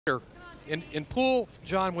In pool,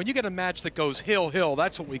 John, when you get a match that goes hill-hill,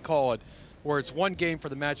 that's what we call it, where it's one game for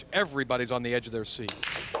the match, everybody's on the edge of their seat.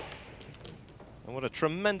 And what a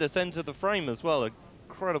tremendous end to the frame as well.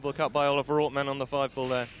 Incredible cut by Oliver Ortmann on the 5-ball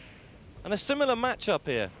there. And a similar matchup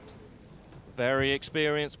here. Very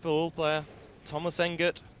experienced pool player, Thomas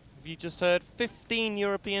Engert. Have you just heard 15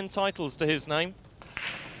 European titles to his name?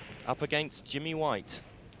 Up against Jimmy White.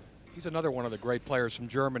 He's another one of the great players from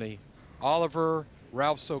Germany. Oliver,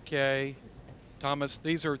 Ralph Soke, Thomas,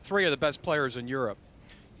 these are three of the best players in Europe.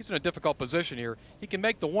 He's in a difficult position here. He can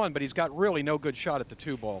make the one, but he's got really no good shot at the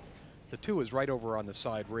 2-ball. The 2 is right over on the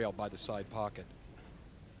side rail by the side pocket.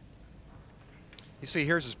 You see,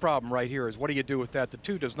 here's his problem right here is what do you do with that? The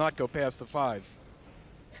 2 does not go past the 5.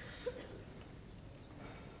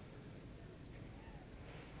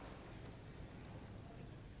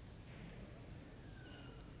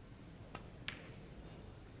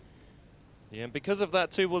 Yeah, and because of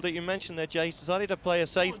that 2-ball that you mentioned there, Jay, he's decided to play a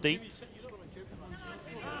safety.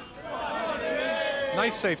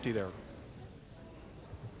 Nice safety there.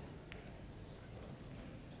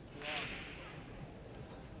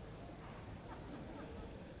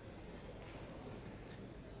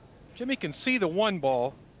 Jimmy can see the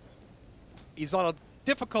 1-ball. He's on a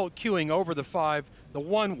difficult cueing over the 5. The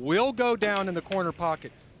 1 will go down in the corner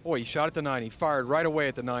pocket. Boy, he shot at the 9. He fired right away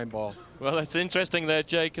at the 9-ball. Well, that's interesting there,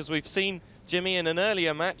 Jay, because we've seen Jimmy in an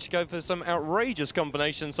earlier match go for some outrageous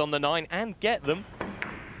combinations on the 9 and get them.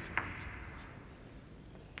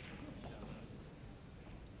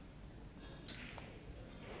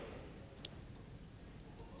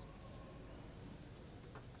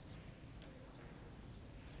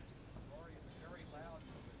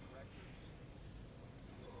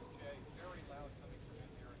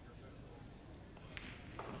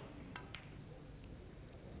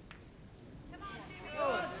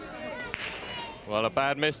 Well, a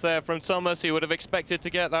bad miss there from Thomas. He would have expected to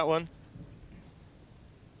get that one.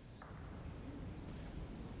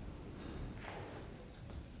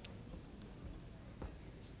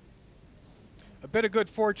 A bit of good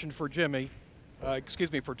fortune for Jimmy,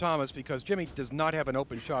 for Thomas, because Jimmy does not have an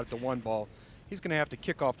open shot at the 1-ball. He's going to have to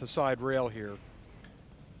kick off the side rail here.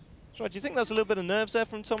 That's right. Do you think there's a little bit of nerves there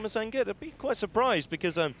from Thomas Engert? I'd be quite surprised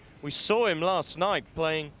because we saw him last night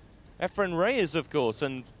playing Efren Reyes, of course,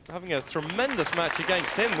 and having a tremendous match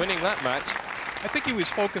against him, winning that match. I think he was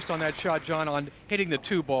focused on that shot, John, on hitting the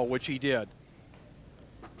 2-ball, which he did.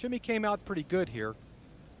 Jimmy came out pretty good here.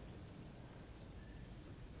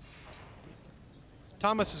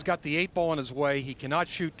 Thomas has got the 8-ball in his way. He cannot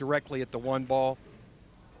shoot directly at the 1-ball.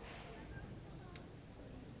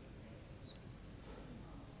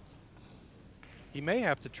 He may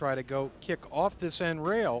have to try to go kick off this end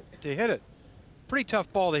rail to hit it. Pretty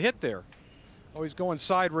tough ball to hit there. Oh, he's going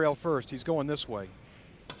side rail first. He's going this way.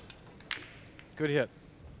 Good hit.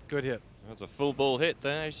 Good hit. That's a full ball hit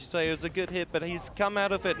there. As you say, it was a good hit, but he's come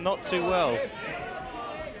out of it not too well.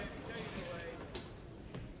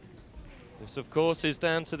 This, of course, is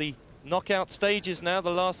down to the knockout stages now,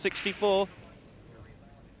 the last 64.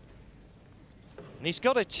 And he's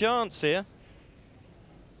got a chance here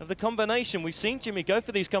of the combination. We've seen Jimmy go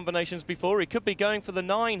for these combinations before. He could be going for the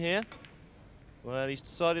 9 here. Well, he's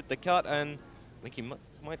decided the cut, and I think he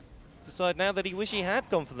might decide now that he wish he had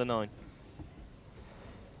gone for the 9.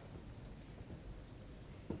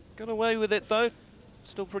 Got away with it, though.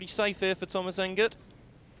 Still pretty safe here for Thomas Engert.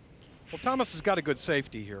 Well, Thomas has got a good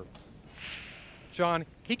safety here. John,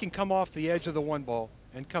 he can come off the edge of the 1-ball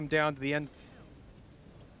and come down to the end.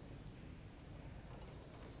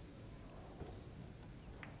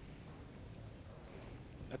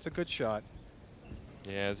 That's a good shot.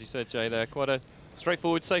 Yeah, as you said, Jay, there, quite a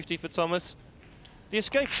straightforward safety for Thomas. The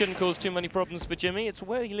escape shouldn't cause too many problems for Jimmy. It's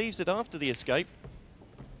where he leaves it after the escape.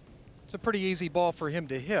 It's a pretty easy ball for him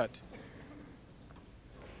to hit.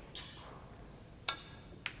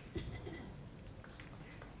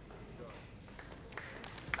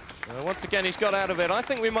 Once again, he's got out of it. I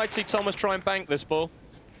think we might see Thomas try and bank this ball.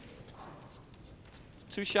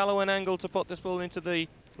 Too shallow an angle to put this ball into the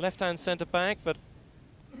left-hand centre bank, but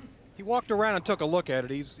he walked around and took a look at it.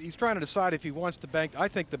 He's trying to decide if he wants to bank. I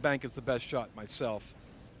think the bank is the best shot myself.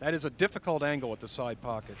 That is a difficult angle at the side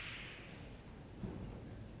pocket.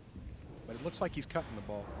 But it looks like he's cutting the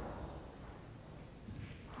ball.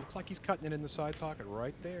 Looks like he's cutting it in the side pocket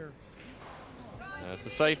right there. That's a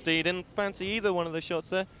safety. He didn't fancy either one of the shots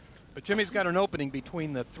there. But Jimmy's got an opening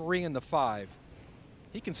between the 3 and the 5.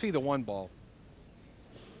 He can see the 1-ball.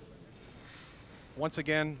 Once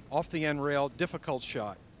again, off the end rail, difficult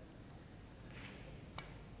shot.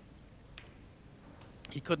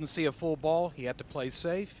 He couldn't see a full ball. He had to play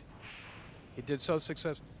safe. He did so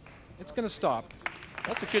successfully. It's going to stop.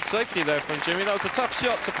 That's a good safety there from Jimmy. That was a tough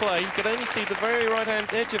shot to play. You could only see the very right-hand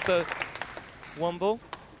edge of the one ball.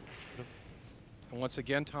 And once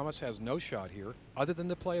again, Thomas has no shot here other than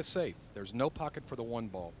to play a safe. There's no pocket for the one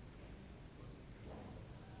ball.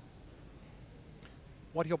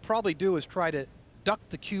 What he'll probably do is try to duck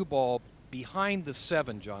the cue ball behind the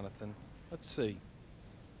 7, Jonathan. Let's see.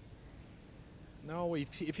 No,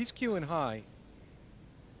 if he's cueing high,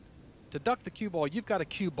 to duck the cue ball, you've got to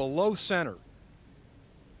cue below center.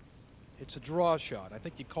 It's a draw shot. I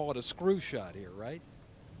think you call it a screw shot here, right?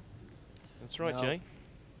 That's right, no. Jay.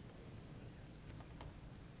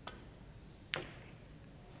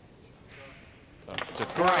 Oh, it's a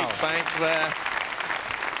great bank there.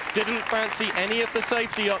 Didn't fancy any of the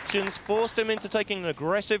safety options, forced him into taking an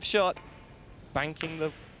aggressive shot, banking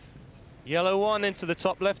the yellow one into the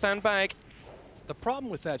top left-hand bag. The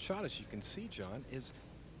problem with that shot, as you can see, John, is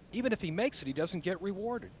even if he makes it, he doesn't get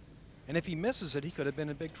rewarded. And if he misses it, he could have been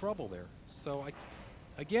in big trouble there. So,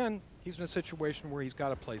 again, he's in a situation where he's got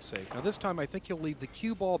to play safe. Now, this time, I think he'll leave the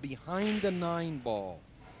cue ball behind the 9 ball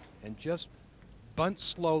and just bunt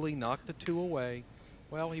slowly, knock the 2 away.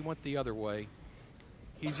 Well, he went the other way.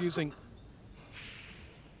 He's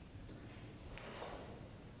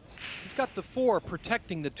got the 4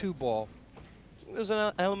 protecting the 2 ball. There's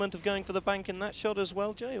an element of going for the bank in that shot as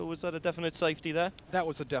well, Jay, or was that a definite safety there? That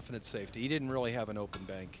was a definite safety. He didn't really have an open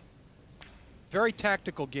bank. Very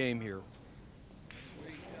tactical game here.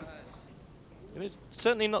 It's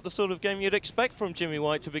certainly not the sort of game you'd expect from Jimmy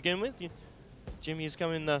White to begin with. Jimmy is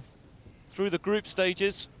coming through the group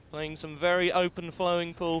stages, playing some very open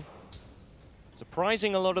flowing pool.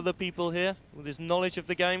 Surprising a lot of the people here with his knowledge of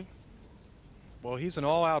the game. Well, he's an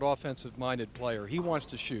all-out offensive-minded player. He wants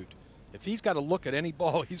to shoot. If he's got to look at any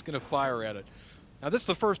ball, he's going to fire at it. Now, this is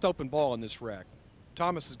the first open ball in this rack.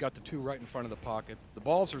 Thomas has got the 2 right in front of the pocket. The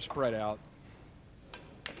balls are spread out.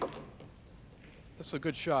 This is a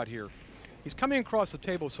good shot here. He's coming across the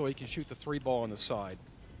table so he can shoot the 3 ball on the side.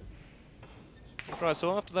 Right,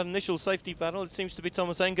 so after that initial safety battle, it seems to be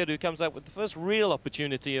Thomas Engert who comes out with the first real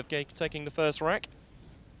opportunity of taking the first rack.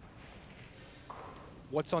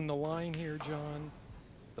 What's on the line here, John?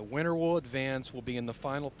 The winner will advance, will be in the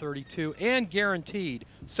final 32, and guaranteed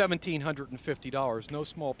 $1,750, no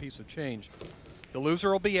small piece of change. The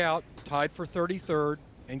loser will be out, tied for 33rd,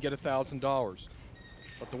 and get $1,000.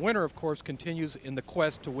 But the winner, of course, continues in the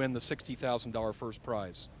quest to win the $60,000 first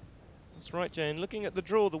prize. That's right, Jane. Looking at the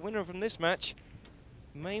draw, the winner from this match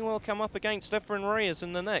may well come up against Efren Reyes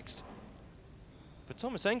in the next. For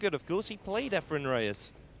Thomas Engert, of course, he played Efren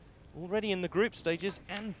Reyes already in the group stages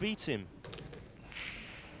and beat him.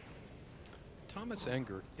 Thomas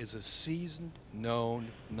Engert is a seasoned, known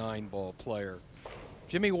 9-ball player.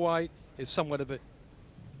 Jimmy White is somewhat of a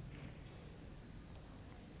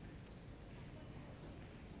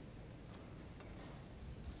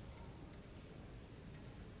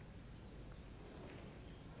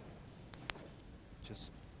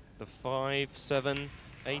just the 5, 7,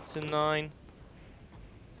 8 and 9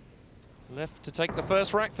 left to take the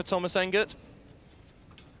first rack for Thomas Engert.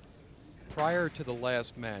 Prior to the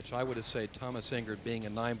last match, I would have said Thomas Engert, being a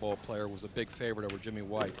 9-ball player, was a big favorite over Jimmy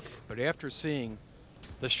White. But after seeing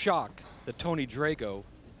the shock that Tony Drago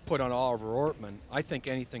put on Oliver Ortman, I think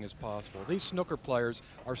anything is possible. These snooker players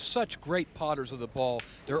are such great potters of the ball.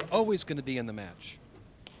 They're always going to be in the match.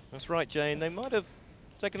 That's right, Jane. They might have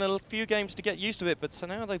taken a few games to get used to it, but so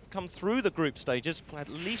now they've come through the group stages, played at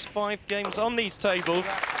least 5 games on these tables.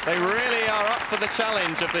 They really are up for the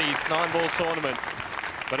challenge of these 9-ball tournaments.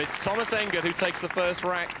 But it's Thomas Engert who takes the first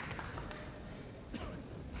rack.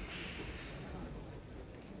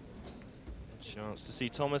 Chance to see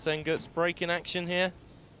Thomas Engert's break in action here.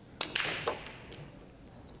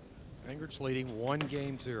 Engert's leading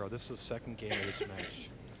 1-0. This is the second game of this match.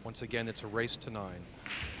 Once again, it's a race to 9.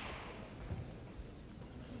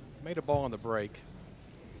 Made a ball on the break.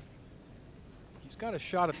 He's got a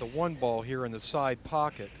shot at the 1 ball here in the side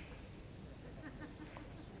pocket.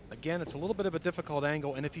 Again, it's a little bit of a difficult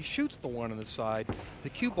angle, and if he shoots the 1 on the side, the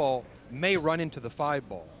cue ball may run into the 5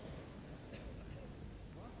 ball.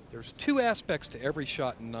 There's 2 aspects to every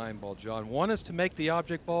shot in 9-ball, John. One is to make the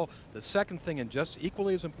object ball. The second thing, and just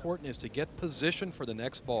equally as important, is to get position for the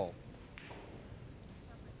next ball.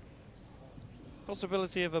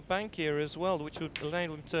 Possibility of a bank here as well, which would allow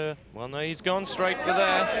him to... Well, no, he's gone straight for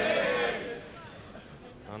there.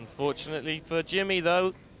 Unfortunately for Jimmy,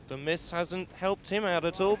 though, the miss hasn't helped him out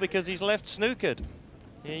at all because he's left snookered.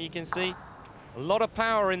 Here you can see a lot of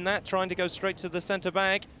power in that, trying to go straight to the centre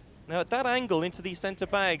bag. Now, at that angle into these centre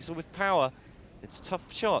bags with power, it's a tough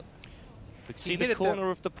shot. See the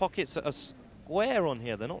corner of the pockets square on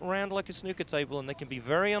here. They're not round like a snooker table, and they can be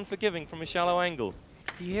very unforgiving from a shallow angle.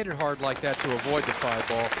 He hit it hard like that to avoid the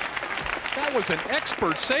 5-ball. That was an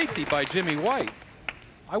expert safety by Jimmy White.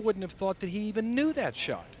 I wouldn't have thought that he even knew that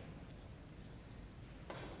shot.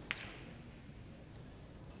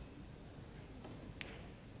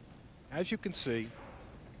 As you can see,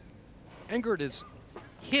 Engert is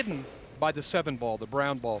hidden by the 7-ball, the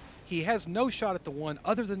brown ball. He has no shot at the 1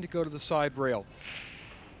 other than to go to the side rail.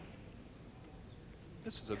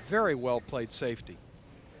 This is a very well played safety.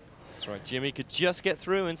 That's right, Jimmy could just get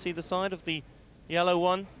through and see the side of the yellow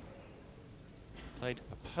 1. Played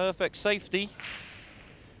a perfect safety.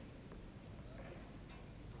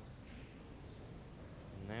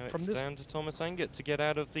 Now it's down to Thomas Engert to get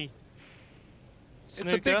out of the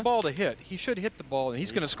snooker. It's a big ball to hit. He should hit the ball, and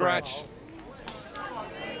he's going to scratch.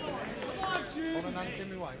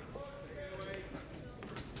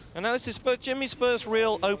 And now this is Jimmy's first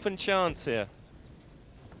real open chance here.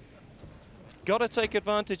 Got to take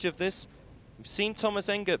advantage of this. We've seen Thomas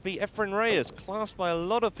Engert beat Efren Reyes, classed by a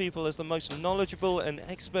lot of people as the most knowledgeable and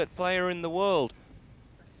expert player in the world.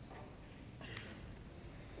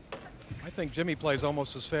 I think Jimmy plays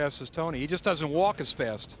almost as fast as Tony. He just doesn't walk as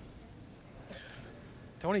fast.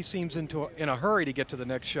 Tony seems in a hurry to get to the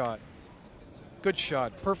next shot. Good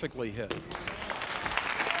shot, perfectly hit.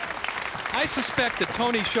 I suspect that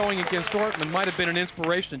Tony's showing against Ortman might have been an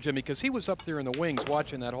inspiration to Jimmy, because he was up there in the wings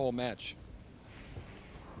watching that whole match.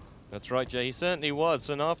 That's right, Jay, he certainly was.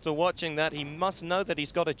 And after watching that, he must know that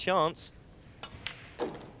he's got a chance.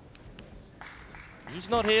 He's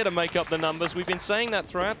not here to make up the numbers. We've been saying that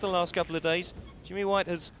throughout the last couple of days. Jimmy White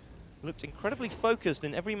has looked incredibly focused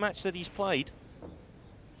in every match that he's played.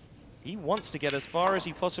 He wants to get as far as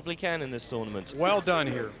he possibly can in this tournament. Well done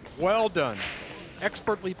here. Well done.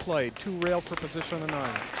 Expertly played. 2 rail for position on the 9.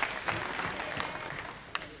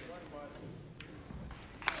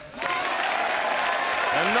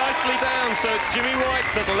 And nicely down, so it's Jimmy White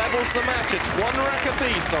that levels the match. It's 1 rack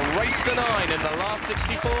apiece, a race to 9 in the last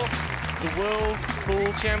 64, the World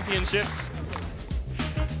Pool Championships.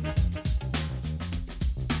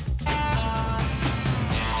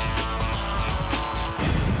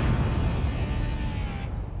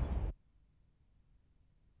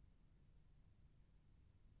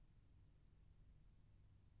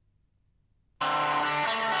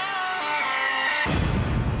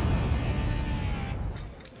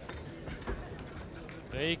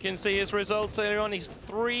 You can see his results earlier on. He's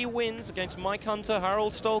 3 wins against Mike Hunter,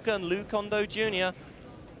 Harold Stolker, and Lou Kondo Jr.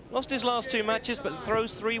 Lost his last 2 matches, but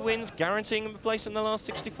throws 3 wins, guaranteeing him a place in the last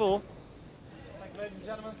 64. Thank you, ladies and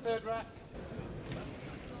gentlemen. 3rd rack.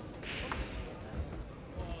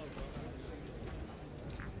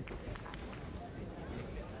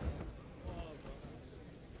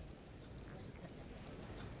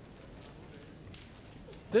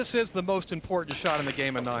 This is the most important shot in the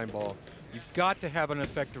game of 9-ball. You've got to have an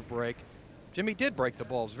effective break. Jimmy did break the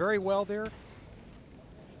balls very well there.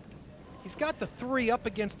 He's got the 3 up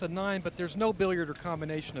against the 9, but there's no billiard or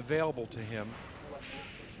combination available to him.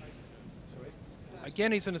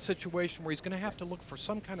 Again, he's in a situation where he's going to have to look for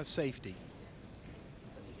some kind of safety.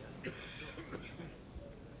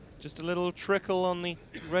 Just a little trickle on the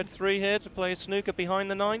red 3 here to play a snooker behind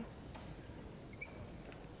the 9.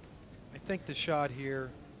 I think the shot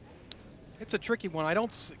here, it's a tricky one. I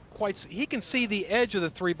don't quite see. He can see the edge of the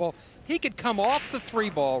 3-ball. He could come off the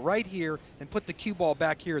 3-ball right here and put the cue ball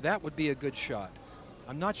back here. That would be a good shot.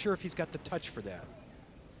 I'm not sure if he's got the touch for that.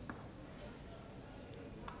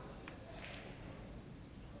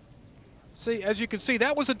 See, as you can see,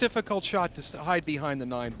 that was a difficult shot to hide behind the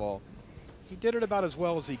 9-ball. He did it about as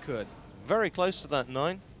well as he could. Very close to that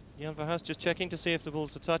 9. Jan Verhaest just checking to see if the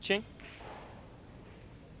balls are touching.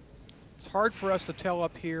 It's hard for us to tell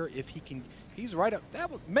up here if he can. He's right up.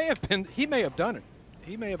 That may have been. He may have done it.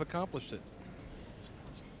 He may have accomplished it.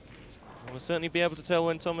 We'll certainly be able to tell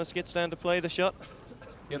when Thomas gets down to play the shot.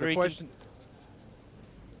 Yeah, the question: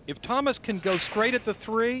 if Thomas can go straight at the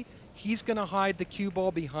 3, he's going to hide the cue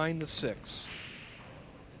ball behind the 6.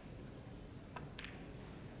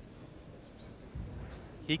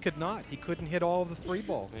 He could not. He couldn't hit all of the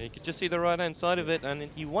 3-ball. You could just see the right-hand side of it, and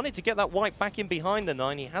he wanted to get that white back in behind the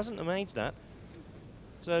 9. He hasn't made that.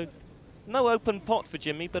 So, no open pot for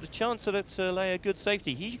Jimmy, but a chance to lay a good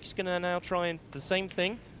safety. He's going to now try and the same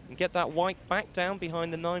thing and get that white back down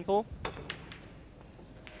behind the 9-ball.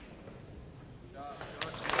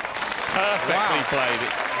 Perfectly played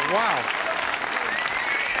it. Wow.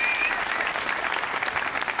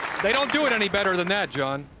 They don't do it any better than that,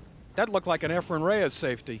 John. That looked like an Efren Reyes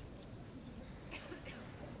safety.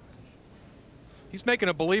 He's making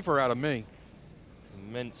a believer out of me.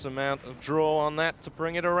 Immense amount of draw on that to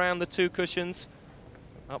bring it around the 2 cushions,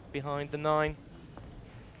 up behind the 9.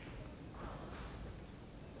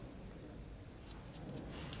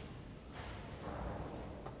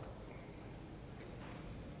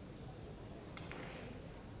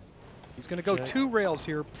 He's going to go 2 rails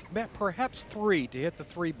here, perhaps 3 to hit the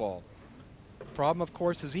 3 ball. Problem, of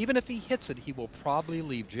course, is even if he hits it, he will probably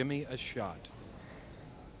leave Jimmy a shot.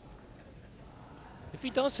 If he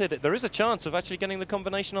does hit it, there is a chance of actually getting the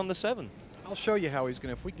combination on the 7. I'll show you how he's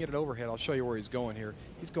going to, if we can get it overhead, I'll show you where he's going here.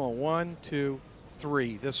 He's going 1, 2,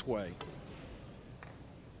 3 this way.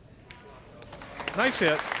 Nice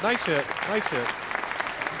hit, nice hit, nice hit.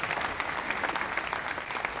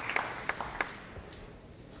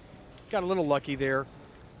 Got a little lucky there.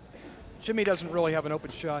 Jimmy doesn't really have an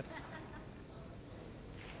open shot.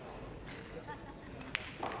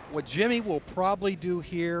 What Jimmy will probably do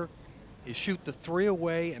here is shoot the 3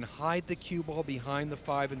 away and hide the cue ball behind the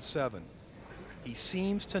 5 and 7. He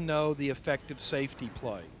seems to know the effective safety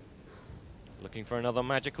play. Looking for another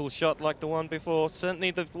magical shot like the one before.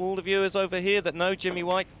 Certainly all the viewers over here that know Jimmy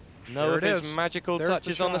White know of his magical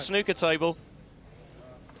touches on the snooker table.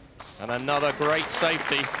 And another great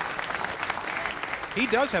safety. He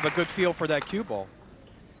does have a good feel for that cue ball.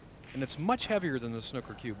 And it's much heavier than the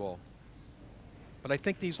snooker cue ball. But I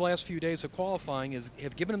think these last few days of qualifying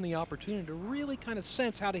have given him the opportunity to really kind of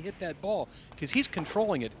sense how to hit that ball, because he's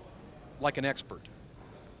controlling it like an expert.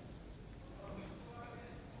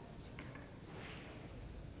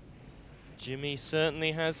 Jimmy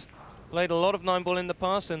certainly has played a lot of 9-ball in the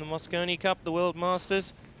past in the Mosconi Cup, the World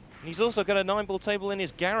Masters. And he's also got a 9-ball table in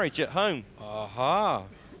his garage at home. Aha.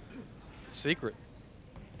 Secret.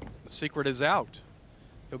 The secret is out.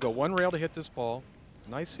 He'll go 1 rail to hit this ball.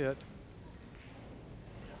 Nice hit.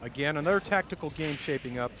 Again, another tactical game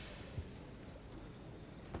shaping up.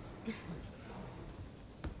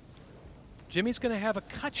 Jimmy's going to have a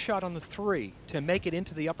cut shot on the 3 to make it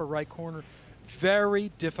into the upper right corner.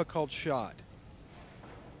 Very difficult shot.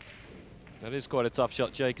 That is quite a tough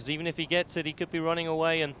shot, Jay, because even if he gets it, he could be running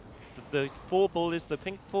away, and the 4 ball is, the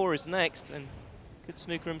pink 4 is next, and could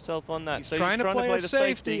snooker himself on that. He's so trying he's to play the a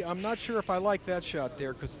safety. I'm not sure if I like that shot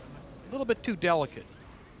there, because a little bit too delicate.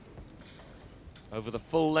 Over the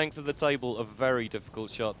full length of the table, a very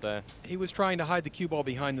difficult shot there. He was trying to hide the cue ball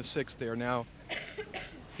behind the 6 there. Now,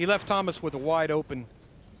 he left Thomas with a wide open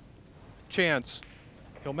chance.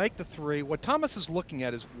 He'll make the 3. What Thomas is looking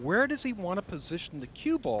at is where does he want to position the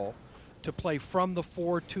cue ball to play from the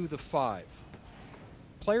 4 to the 5.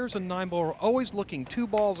 Players in 9-ball are always looking 2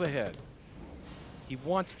 balls ahead. He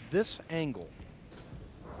wants this angle.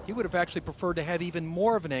 He would have actually preferred to have even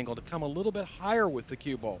more of an angle, to come a little bit higher with the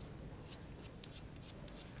cue ball.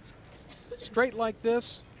 Straight like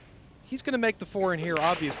this, he's going to make the 4 in here,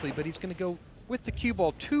 obviously, but he's going to go with the cue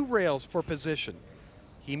ball 2 rails for position.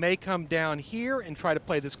 He may come down here and try to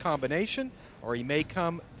play this combination, or he may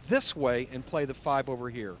come this way and play the 5 over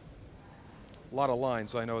here. A lot of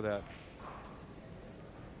lines, I know that.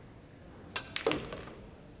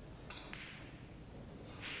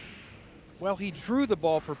 Well, he drew the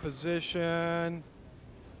ball for position.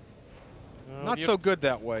 Not so good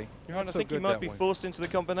that way. I think he might be forced into the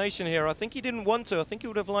combination here. I think he didn't want to. I think he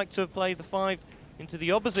would have liked to have played the 5 into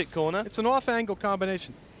the opposite corner. It's an off-angle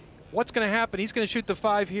combination. What's going to happen? He's going to shoot the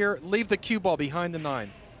 5 here, leave the cue ball behind the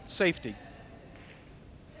 9. Safety.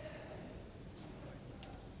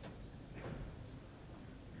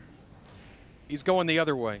 He's going the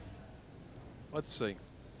other way. Let's see.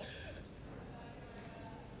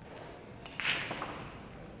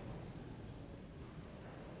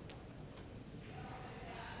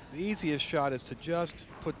 The easiest shot is to just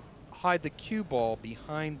hide the cue ball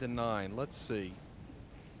behind the 9. Let's see.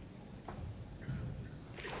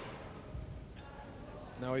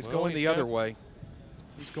 Now he's going the other way.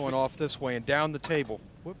 He's going off this way and down the table.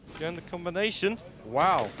 Whoop, down the combination.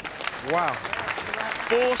 Wow. Wow.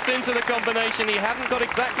 Forced into the combination. He hadn't got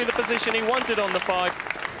exactly the position he wanted on the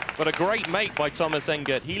 5. But a great make by Thomas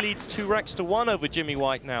Engert. He leads 2 racks to 1 over Jimmy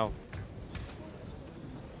White now.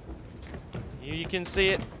 Here you can see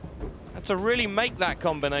it. And to really make that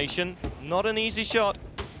combination, not an easy shot.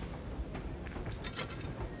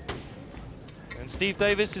 And Steve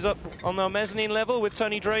Davis is up on the mezzanine level with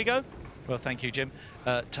Tony Drago. Well, thank you, Jim.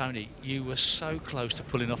 Tony, you were so close to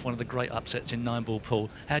pulling off one of the great upsets in 9-ball pool.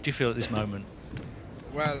 How do you feel at this moment?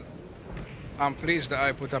 Well, I'm pleased that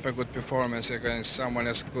I put up a good performance against someone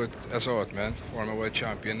as good as Oatman, former world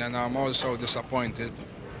champion, and I'm also disappointed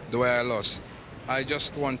the way I lost. I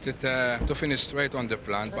just wanted to finish straight on the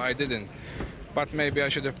plan, but I didn't. But maybe I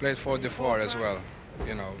should have played 4-4 as well,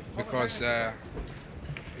 you know, because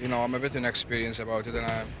you know, I'm a bit inexperienced about it,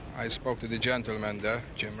 and I spoke to the gentleman there,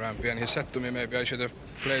 Jim Rampy, and he said to me maybe I should have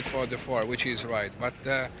played 44, which he's right. But,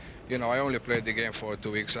 you know, I only played the game for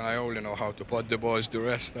 2 weeks, and I only know how to put the balls. The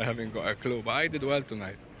rest, I haven't got a clue. But I did well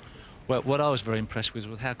tonight. Well, what I was very impressed with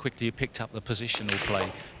was how quickly you picked up the positional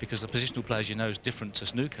play, because the positional play, as you know, is different to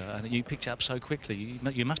snooker, and you picked it up so quickly.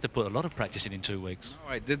 You must have put a lot of practice in 2 weeks.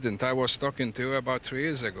 No, I didn't. I was talking to you about 3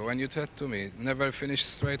 years ago, and you said to me, never finish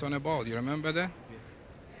straight on a ball. You remember that?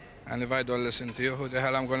 And if I don't listen to you, who the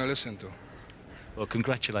hell I'm going to listen to? Well,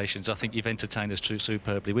 congratulations. I think you've entertained us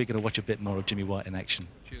superbly. We're going to watch a bit more of Jimmy White in action.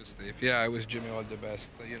 Cheers, Steve. Yeah, I wish Jimmy all the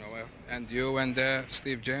best, you know, and you and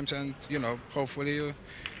Steve James, and, you know, hopefully you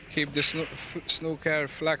keep the snooker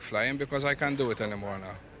flag flying, because I can't do it anymore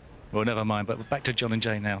now. Well, never mind, but back to John and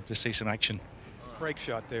Jay now to see some action. Break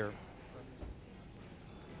shot there.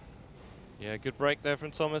 Yeah, good break there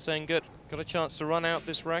from Thomas Engert. Got a chance to run out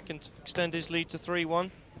this rack and extend his lead to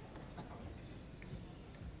 3-1.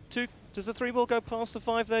 Does the 3 ball go past the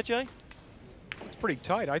 5 there, Jay? It's pretty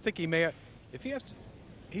tight. I think he may, if he has to,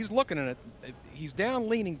 he's looking at it. He's down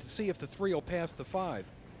leaning to see if the 3 will pass the 5.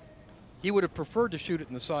 He would have preferred to shoot it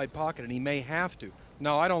in the side pocket, and he may have to.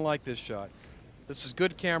 No, I don't like this shot. This is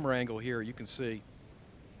good camera angle here, you can see.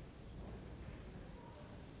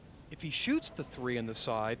 If he shoots the 3 in the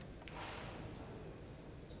side,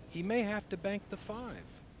 he may have to bank the 5.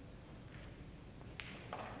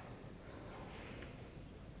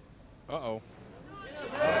 Uh-oh.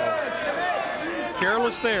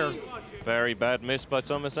 Careless there. Very bad miss by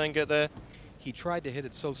Thomas Engert there. He tried to hit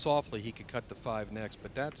it so softly he could cut the 5 next,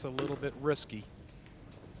 but that's a little bit risky.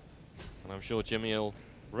 And I'm sure Jimmy will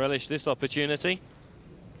relish this opportunity.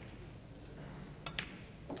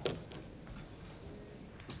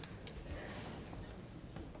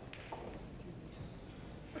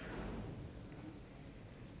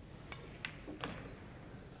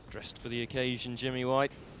 Dressed for the occasion, Jimmy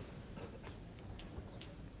White.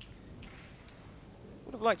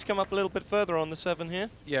 Would have liked to come up a little bit further on the 7 here.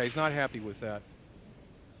 Yeah, he's not happy with that.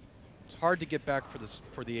 It's hard to get back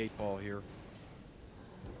for the 8 ball here.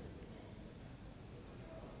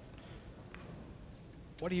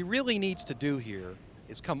 What he really needs to do here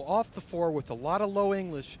is come off the 4 with a lot of low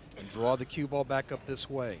English and draw the cue ball back up this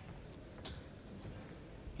way.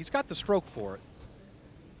 He's got the stroke for it.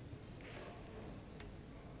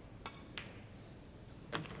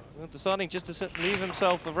 Well, deciding just to leave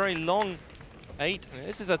himself a very long 8.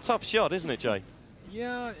 This is a tough shot, isn't it, Jay?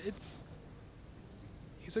 Yeah,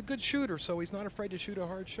 he's a good shooter, so he's not afraid to shoot a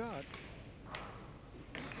hard shot.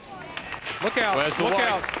 Look out, Where's the look white?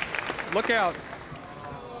 out, look out.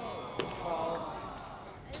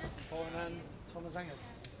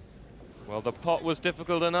 Well, the pot was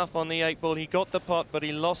difficult enough on the 8 ball. He got the pot, but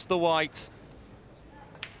he lost the white.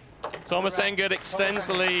 Thomas Engert extends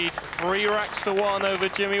the lead. 3 racks to 1 over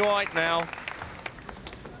Jimmy White now.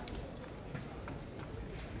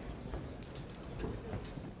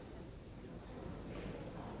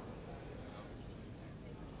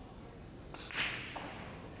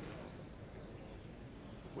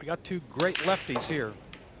 We got 2 great lefties here.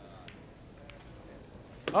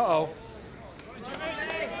 Uh-oh.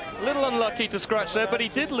 A little unlucky to scratch there, but he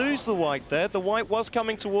did lose the white there. The white was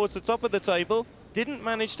coming towards the top of the table. Didn't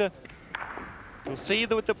manage to... You'll see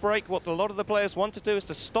that with the break, what a lot of the players want to do is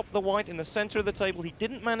to stop the white in the center of the table. He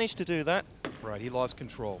didn't manage to do that. Right, he lost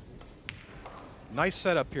control. Nice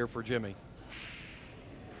setup here for Jimmy.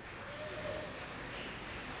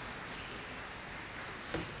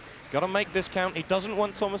 He's got to make this count. He doesn't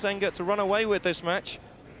want Thomas Engert to run away with this match.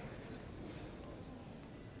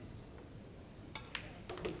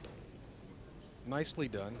 Nicely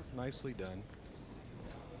done, nicely done.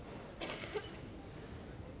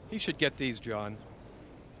 He should get these, John.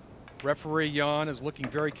 Referee Jan is looking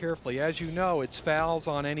very carefully. As you know, it's fouls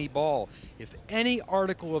on any ball. If any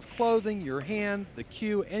article of clothing, your hand, the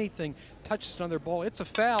cue, anything touches another ball, it's a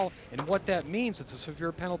foul, and what that means, it's a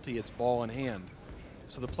severe penalty. It's ball in hand.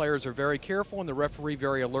 So the players are very careful, and the referee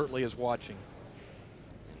very alertly is watching.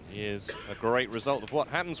 Here's a great result of what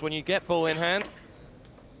happens when you get ball in hand.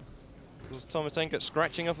 Of course, Thomas Engert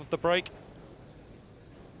scratching off of the break.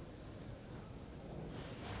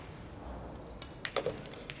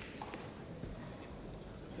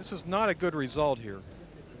 This is not a good result here.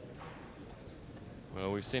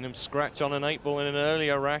 Well, we've seen him scratch on an 8 ball in an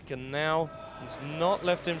earlier rack, and now he's not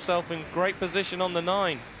left himself in great position on the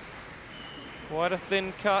 9. Quite a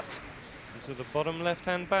thin cut into the bottom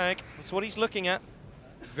left-hand bag. That's what he's looking at.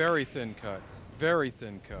 Very thin cut, very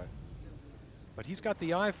thin cut. But he's got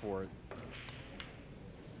the eye for it.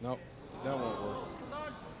 Nope, that won't work.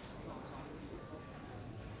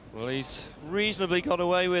 Well, he's reasonably got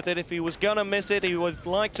away with it. If he was going to miss it, he would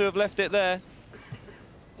like to have left it there.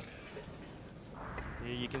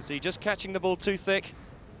 Here you can see just catching the ball too thick.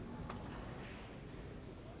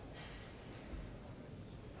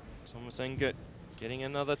 Thomas Engert getting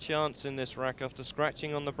another chance in this rack after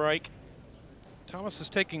scratching on the break. Thomas is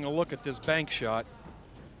taking a look at this bank shot.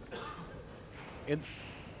 In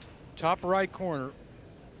top right corner.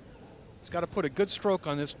 He's got to put a good stroke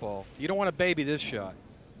on this ball. You don't want to baby this shot.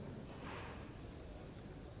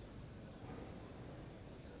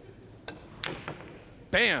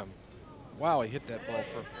 Bam! Wow, he hit that ball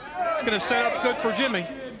for. It's going to set up good for Jimmy.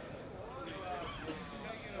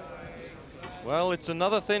 Well, it's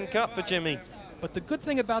another thin cut for Jimmy. But the good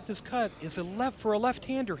thing about this cut is for a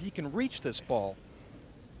left-hander, he can reach this ball.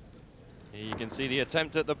 Here you can see the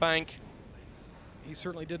attempt at the bank. He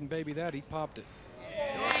certainly didn't baby that. He popped it.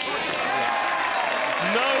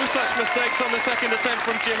 No such mistakes on the second attempt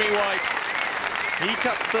from Jimmy White. He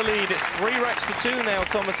cuts the lead. It's 3 racks to 2 now.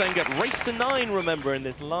 Thomas Engert raced to 9, remember, in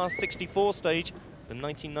this last 64 stage, the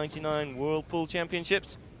 1999 World Pool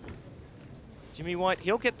Championships. Jimmy White,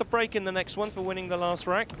 he'll get the break in the next one for winning the last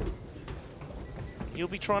rack. He'll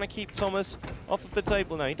be trying to keep Thomas off of the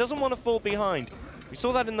table now. He doesn't want to fall behind. We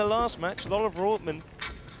saw that in the last match. Oliver Ortmann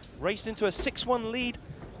raced into a 6-1 lead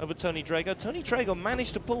over Tony Drago. Tony Drago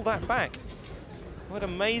managed to pull that back, quite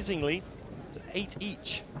amazingly, to 8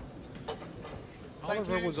 each.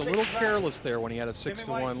 Oliver was a little careless there when he had a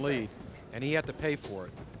 6-1 lead, and he had to pay for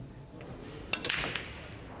it.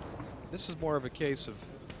 This is more of a case of,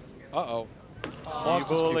 uh-oh. Lost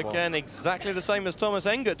his cue ball again, exactly the same as Thomas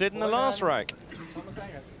Engert did in the last rack. Thomas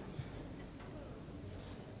Engert.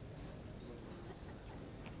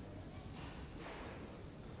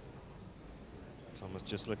 Thomas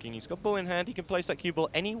just looking, he's got ball in hand, he can place that cue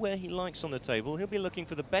ball anywhere he likes on the table. He'll be looking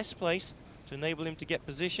for the best place to enable him to get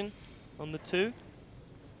position on the 2.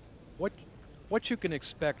 What you can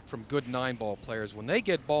expect from good 9-ball players, when they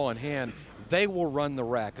get ball in hand, they will run the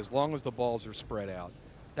rack as long as the balls are spread out.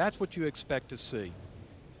 That's what you expect to see.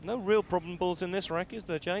 No real problem balls in this rack, is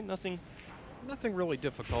there, Jay? Nothing really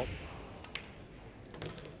difficult.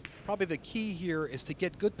 Probably the key here is to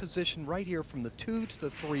get good position right here from the 2 to the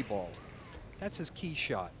 3 ball. That's his key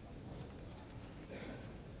shot.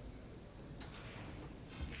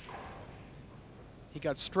 He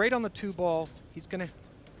got straight on the 2 ball. He's going to...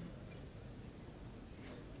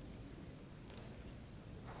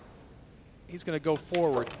 He's going to go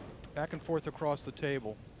forward, back and forth across the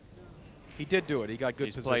table. He did do it. He got good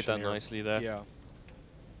He's position played that here. nicely there. Yeah.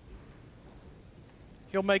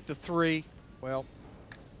 He'll make the 3. Well,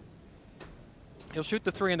 he'll shoot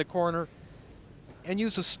the 3 in the corner and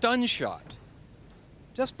use a stun shot.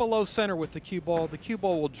 Just below center with the cue ball. The cue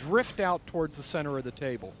ball will drift out towards the center of the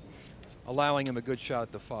table, allowing him a good shot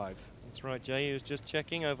at the 5. That's right, Jay. He was just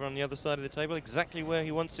checking over on the other side of the table exactly where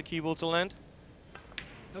he wants the cue ball to land.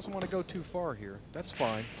 Doesn't want to go too far here. That's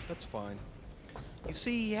fine. That's fine. You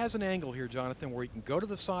see, he has an angle here, Jonathan, where he can go to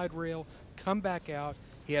the side rail, come back out.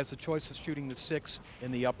 He has the choice of shooting the 6 in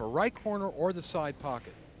the upper right corner or the side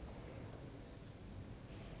pocket.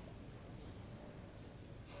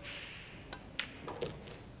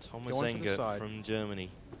 Thomas Engert from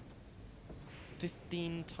Germany.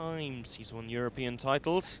 15 times he's won European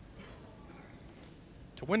titles.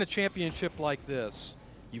 To win a championship like this,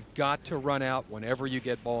 you've got to run out whenever you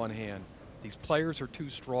get ball in hand. These players are too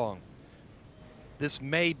strong. This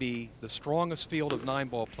may be the strongest field of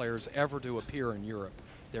 9-ball players ever to appear in Europe.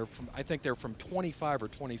 They're from, I think they're from 25 or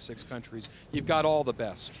 26 countries. You've got all the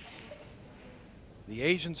best. The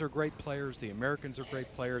Asians are great players, the Americans are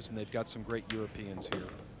great players, and they've got some great Europeans here.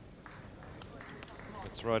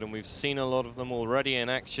 That's right, and we've seen a lot of them already in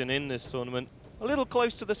action in this tournament. A little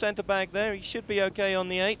close to the center bag there. He should be okay on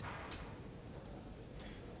the 8.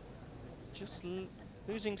 Just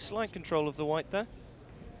losing slight control of the white there.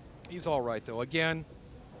 He's all right, though. Again,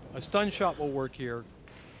 a stun shot will work here.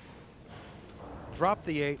 Drop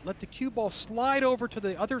the 8, let the cue ball slide over to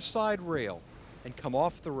the other side rail and come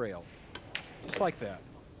off the rail. Just like that,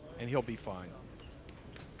 and he'll be fine.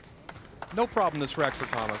 No problem this rack for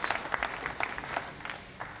Thomas.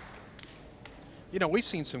 You know, we've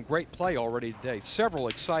seen some great play already today, several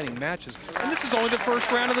exciting matches, and this is only the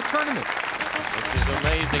first round of the tournament. This is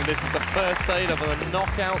amazing. This is the first stage of the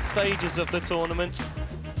knockout stages of the tournament.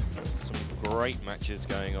 Some great matches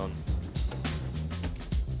going on.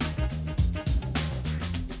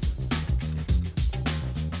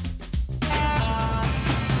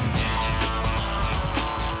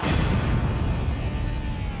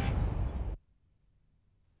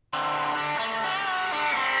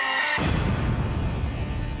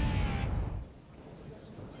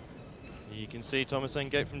 can see Thomas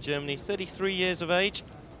Engert from Germany, 33 years of age.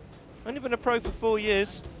 Only been a pro for 4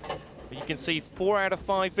 years. But you can see 4 out of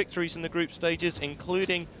 5 victories in the group stages,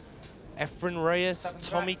 including Efren Reyes,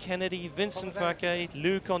 Tommy Kennedy, Vincent Fake,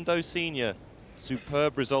 Lou Kondo Sr.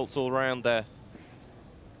 Superb results all round there.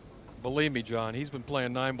 Believe me, John, he's been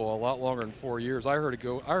playing 9-ball a lot longer than 4 years. I heard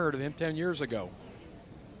of him 10 years ago.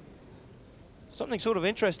 Something sort of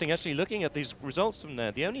interesting, actually, looking at these results from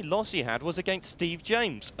there. The only loss he had was against Steve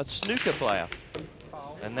James, a snooker player.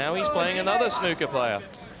 And now he's playing another snooker player.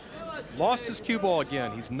 Lost his cue ball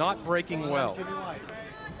again. He's not breaking well. See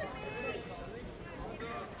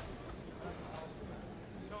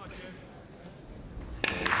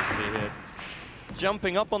here,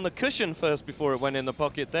 jumping up on the cushion first before it went in the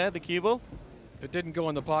pocket there, the cue ball. If it didn't go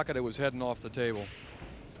in the pocket, it was heading off the table.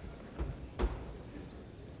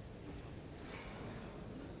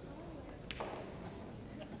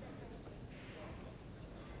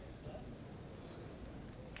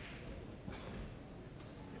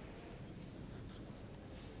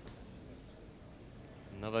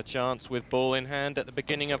 Another chance with ball in hand at the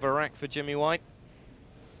beginning of a rack for Jimmy White.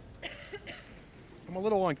 I'm a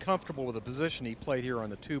little uncomfortable with the position he played here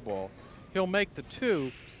on the 2-ball. He'll make the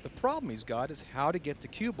 2. The problem he's got is how to get the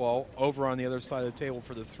cue ball over on the other side of the table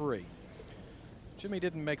for the 3. Jimmy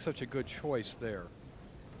didn't make such a good choice there.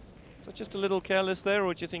 So just a little careless there,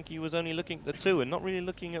 or do you think he was only looking at the 2 and not really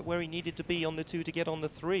looking at where he needed to be on the 2 to get on the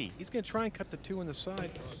 3? He's going to try and cut the 2 on the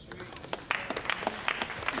side.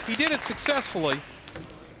 He did it successfully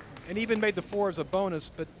and even made the 4 as a bonus,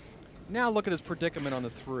 but now look at his predicament on the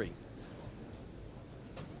 3.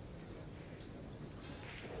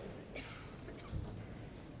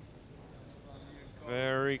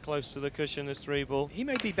 Very close to the cushion, this 3-ball. He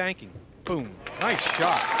may be banking. Boom. Nice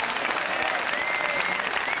shot.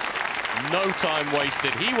 No time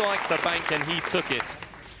wasted. He liked the bank and he took it.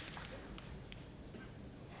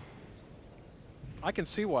 I can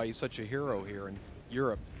see why he's such a hero here in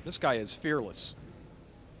Europe. This guy is fearless.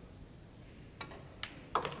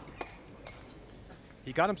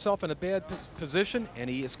 He got himself in a bad position and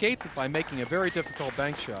he escaped it by making a very difficult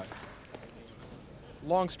bank shot.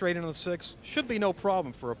 Long straight into the 6 should be no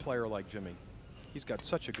problem for a player like Jimmy. He's got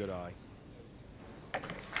such a good eye.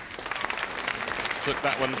 Took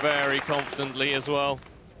that one very confidently as well.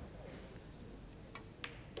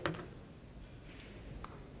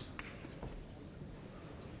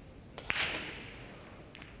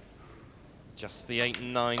 Just the 8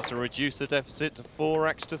 and 9 to reduce the deficit to 4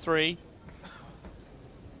 racks to 3.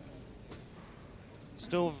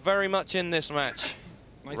 Still very much in this match.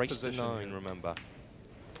 Nice Race to position 9, here. remember.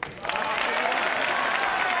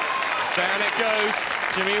 Down it goes.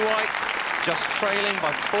 Jimmy White just trailing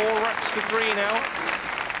by 4 racks to 3 now.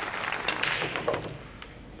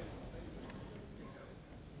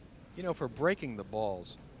 You know, for breaking the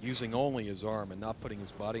balls, using only his arm and not putting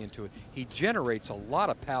his body into it, he generates a lot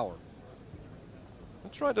of power.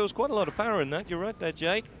 That's right, there was quite a lot of power in that. You're right there,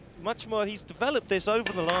 Jay. Much more, he's developed this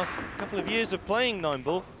over the last couple of years of playing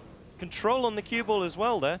 9-ball. Control on the cue ball as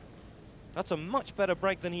well there. That's a much better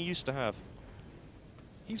break than he used to have.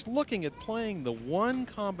 He's looking at playing the 1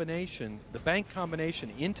 combination, the bank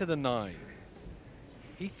combination, into the 9.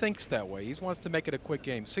 He thinks that way. He wants to make it a quick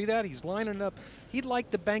game. See that? He's lining it up. He'd like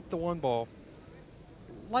to bank the 1 ball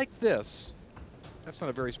like this. That's not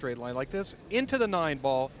a very straight line. Like this, into the 9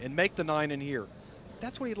 ball and make the 9 in here.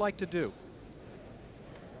 That's what he'd like to do.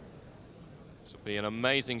 This will be an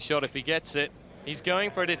amazing shot if he gets it. He's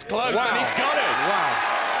going for it. It's close, Wow. and he's got it.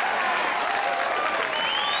 Wow.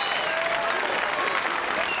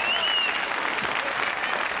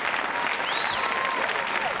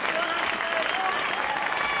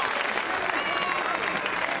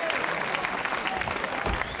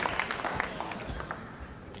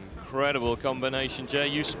 Incredible combination, Jay.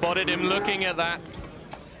 You spotted him looking at that.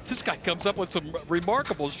 This guy comes up with some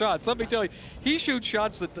remarkable shots. Let me tell you, he shoots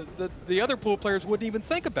shots that the other pool players wouldn't even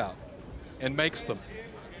think about and makes them.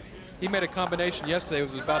 He made a combination yesterday. It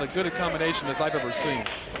was about as good a combination as I've ever seen.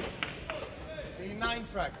 The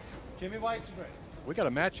 9th rack, Jimmy White to break. We got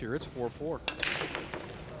a match here. It's 4-4.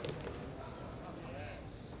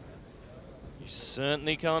 You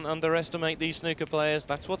certainly can't underestimate these snooker players.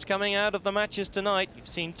 That's what's coming out of the matches tonight. You've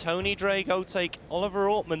seen Tony Drago take Oliver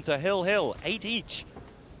Ortman to Hill, 8 each.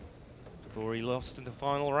 Before he lost in the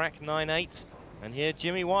final rack, 9-8. And here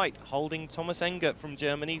Jimmy White holding Thomas Engert from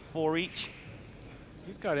Germany, 4 each.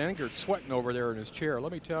 He's got Engert sweating over there in his chair.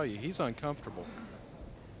 Let me tell you, he's uncomfortable.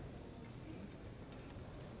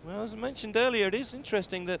 Well, as I mentioned earlier, it is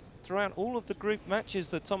interesting that throughout all of the group matches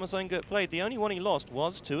that Thomas Engert played, the only one he lost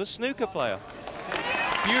was to a snooker player.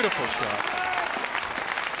 Beautiful shot.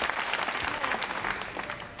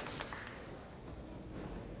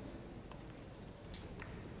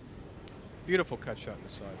 Beautiful cut shot in the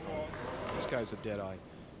side. This guy's a dead eye.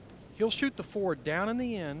 He'll shoot the 4 down in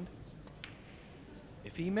the end.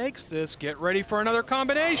 If he makes this, get ready for another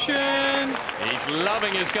combination. He's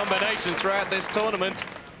loving his combinations throughout this tournament.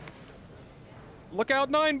 Look out,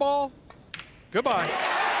 9 ball. Goodbye.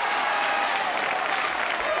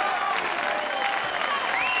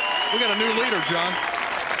 We got a new leader, John.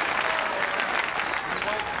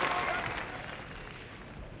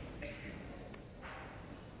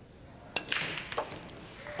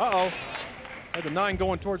 Uh-oh. Had the 9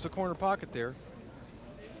 going towards the corner pocket there.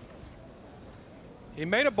 He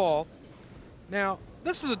made a ball. Now,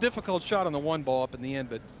 this is a difficult shot on the 1 ball up in the end,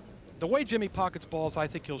 but the way Jimmy pockets balls, I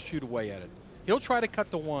think he'll shoot away at it. He'll try to cut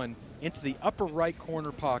the 1 into the upper right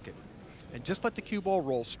corner pocket and just let the cue ball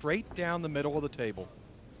roll straight down the middle of the table.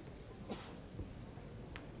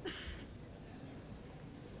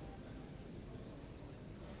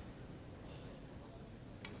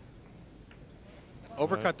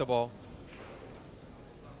 Overcut the ball.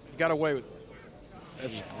 He got away with it.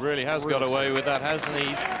 He really has got away with that, hasn't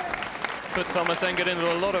he? Put Thomas Engert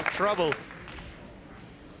into a lot of trouble.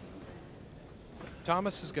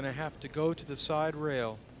 Thomas is going to have to go to the side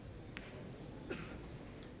rail.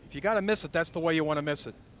 If you got to miss it, that's the way you want to miss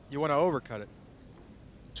it. You want to overcut it.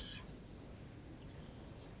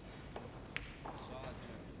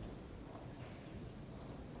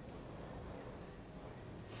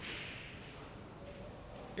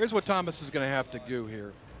 Here's what Thomas is going to have to do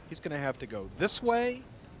here. He's going to have to go this way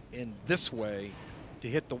and this way to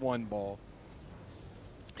hit the 1 ball.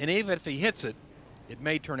 And even if he hits it, it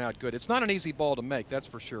may turn out good. It's not an easy ball to make, that's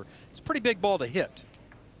for sure. It's a pretty big ball to hit.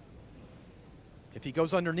 If he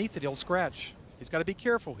goes underneath it, he'll scratch. He's got to be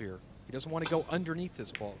careful here. He doesn't want to go underneath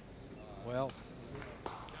this ball. Well,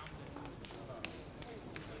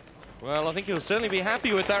 I think he'll certainly be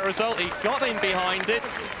happy with that result. He got in behind it,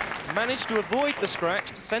 managed to avoid the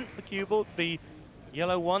scratch, sent the cue ball, the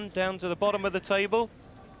yellow 1, down to the bottom of the table.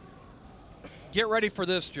 get ready for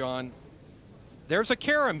this, John. There's a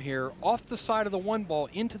carom here off the side of the 1 ball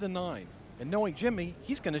into the 9. And knowing Jimmy,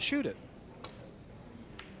 he's going to shoot it.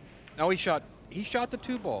 Now he shot the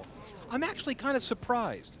 2 ball. I'm actually kind of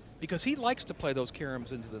surprised because he likes to play those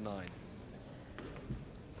caroms into the 9.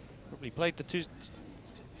 Probably played the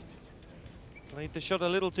shot a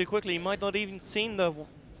little too quickly. He might not even seen the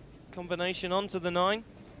combination onto the 9.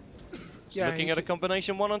 Yeah, looking at a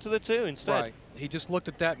combination 1 onto the 2 instead. Right. He just looked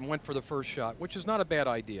at that and went for the first shot, which is not a bad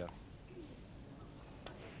idea.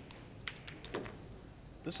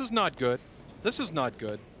 This is not good. This is not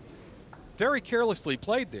good. Very carelessly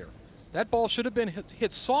played there. That ball should have been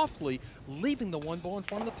hit softly, leaving the 1 ball in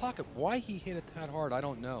front of the pocket. Why he hit it that hard, I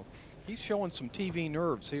don't know. He's showing some TV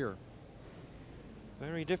nerves here.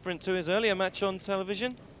 Very different to his earlier match on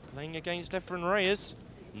television, playing against Efren Reyes.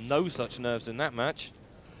 No such nerves in that match.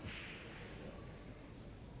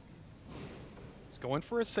 He's going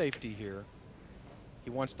for a safety here. He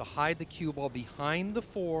wants to hide the cue ball behind the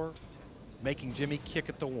 4, making Jimmy kick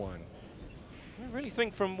at the 1. I really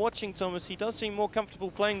think from watching Thomas, he does seem more comfortable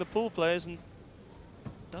playing the pool players and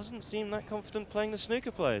doesn't seem that confident playing the snooker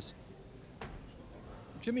players.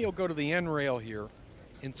 Jimmy will go to the end rail here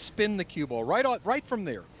and spin the cue ball right from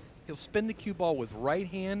there. He'll spin the cue ball with right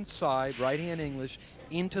hand side, right hand English,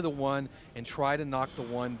 into the 1 and try to knock the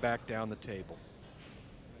 1 back down the table.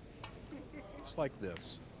 Just like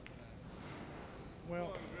this.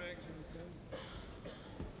 Well,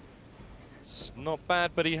 it's not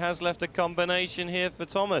bad, but he has left a combination here for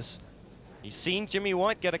Thomas. He's seen Jimmy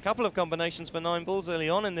White get a couple of combinations for 9 balls early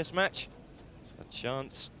on in this match. A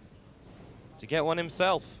chance to get one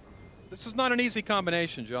himself. this is not an easy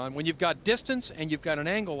combination, John. When you've got distance and you've got an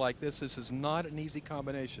angle like this is not an easy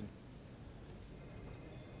combination.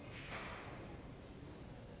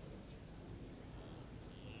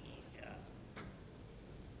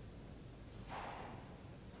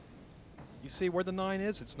 You see where the 9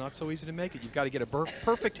 is? It's not so easy to make it. You've got to get a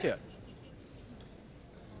perfect hit.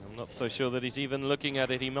 I'm not so sure that he's even looking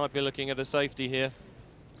at it. He might be looking at a safety here.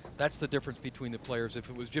 That's the difference between the players. If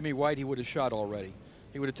it was Jimmy White, he would have shot already.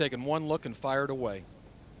 He would have taken one look and fired away.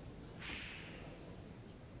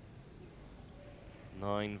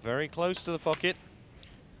 9 very close to the pocket.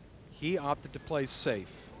 He opted to play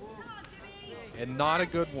safe. And not a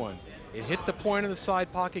good one. It hit the point of the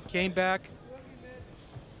side pocket, came back.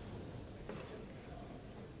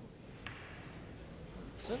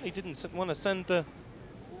 Certainly didn't want to send the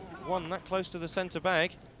 1 that close to the center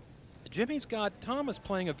bag. Jimmy's got Thomas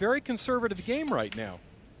playing a very conservative game right now.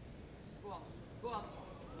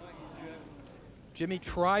 Jimmy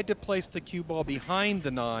tried to place the cue ball behind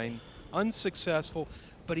the 9, unsuccessful,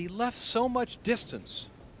 but he left so much distance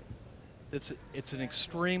It's an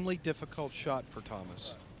extremely difficult shot for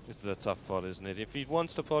Thomas. This is a tough pot, isn't it? If he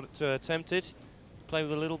wants to attempt it, play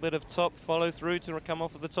with a little bit of top, follow through to come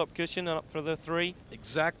off of the top cushion and up for the 3.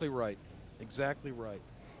 Exactly right. Exactly right.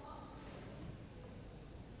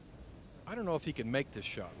 I don't know if he can make this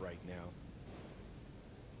shot right now.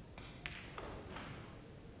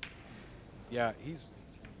 Yeah,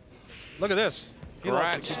 look at this. He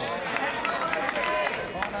lost it.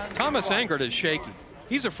 Thomas Engert is shaky.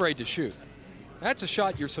 He's afraid to shoot. That's a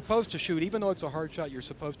shot you're supposed to shoot, even though it's a hard shot, you're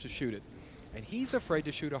supposed to shoot it. And he's afraid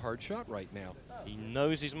to shoot a hard shot right now. He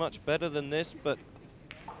knows he's much better than this, but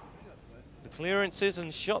the clearances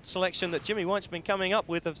and shot selection that Jimmy White's been coming up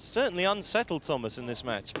with have certainly unsettled Thomas in this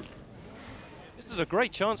match. This is a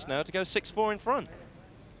great chance now to go 6-4 in front.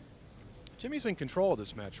 Jimmy's in control of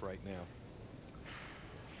this match right now.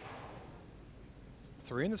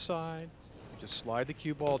 3 in the side. Just slide the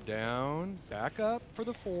cue ball down, back up for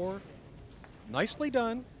the 4. Nicely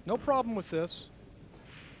done. No problem with this.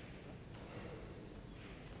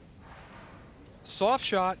 Soft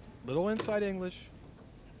shot, little inside English.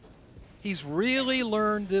 He's really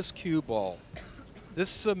learned this cue ball.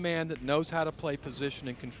 This is a man that knows how to play position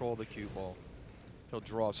and control the cue ball. He'll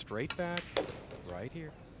draw straight back right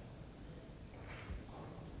here.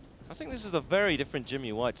 I think this is a very different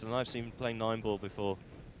Jimmy White than I've seen play 9-ball before.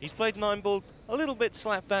 He's played 9-ball a little bit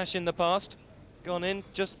slapdash in the past. Gone in,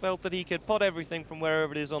 just felt that he could pot everything from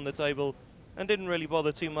wherever it is on the table and didn't really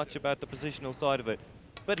bother too much about the positional side of it.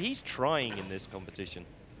 But he's trying in this competition.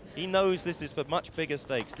 He knows this is for much bigger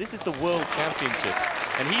stakes. This is the World Championships,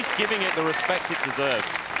 and he's giving it the respect it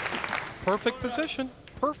deserves. Perfect position,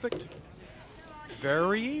 perfect.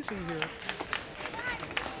 Very easy here.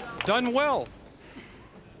 Done well.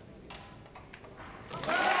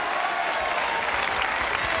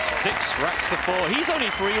 Six racks to 4. He's only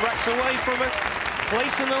 3 racks away from a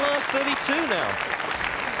place in the last 32 now.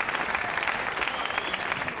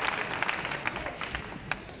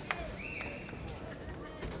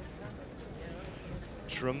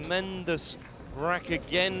 Tremendous rack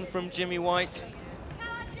again from Jimmy White.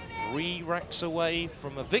 3 racks away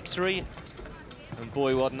from a victory. And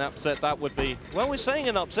boy, what an upset that would be. Well, we're saying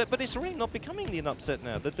an upset, but it's really not becoming an upset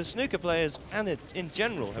now. The snooker players and in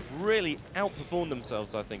general have really outperformed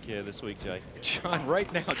themselves, I think, here this week, Jay. John,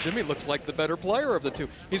 right now, Jimmy looks like the better player of the two.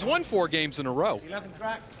 He's won 4 games in a row. 11th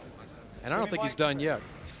rack. And I don't think he's done yet.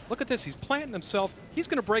 Look at this, he's planting himself. He's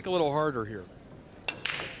going to break a little harder here.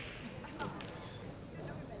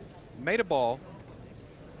 Made a ball.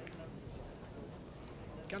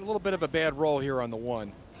 Got a little bit of a bad roll here on the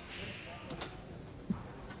 1.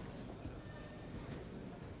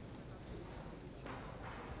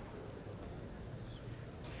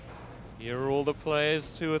 Here are all the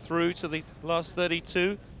players who are through to the last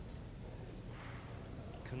 32.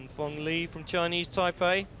 Kun Fong Lee from Chinese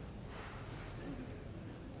Taipei.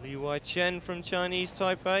 Li Wai Chen from Chinese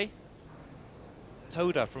Taipei.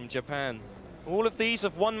 Toda from Japan. All of these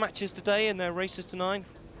have won matches today in their races to 9.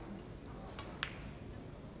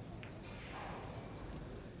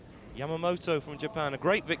 Yamamoto from Japan, a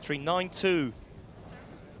great victory, 9-2.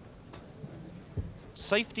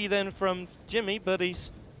 Safety then from Jimmy, but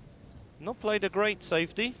he's not played a great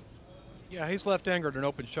safety. Yeah, he's left Engert an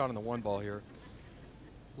open shot on the 1 ball here.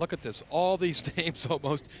 Look at this. All these names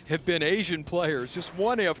almost have been Asian players, just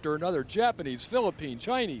one after another. Japanese, Philippine,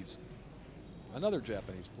 Chinese. Another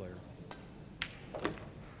Japanese player.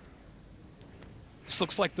 This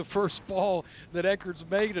looks like the first ball that Engert's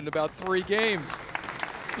made in about 3 games.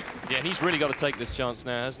 Yeah, and he's really got to take this chance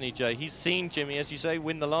now, hasn't he, Jay? He's seen Jimmy, as you say,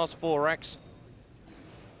 win the last 4 racks.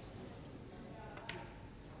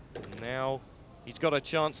 Now he's got a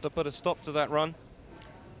chance to put a stop to that run.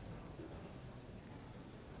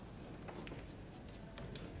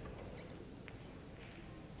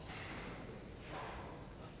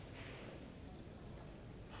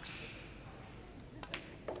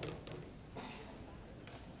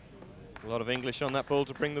 A lot of English on that ball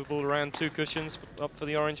to bring the ball around 2 cushions up for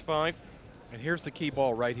the orange 5. And here's the key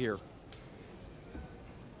ball right here.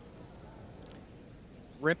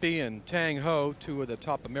 Rimpey and Tang Ho, 2 of the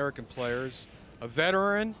top American players, a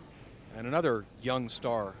veteran and another young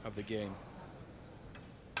star of the game.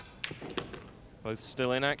 Both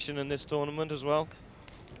still in action in this tournament as well.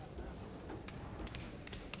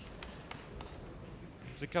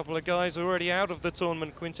 There's a couple of guys already out of the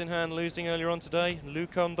tournament. Quinton Han losing earlier on today. Lou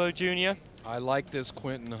Kondo Jr. I like this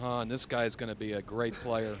Quinton Han. This guy's going to be a great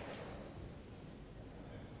player.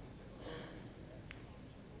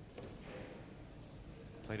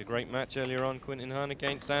 Played a great match earlier on, Quinton Han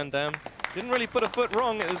against Andam. Didn't really put a foot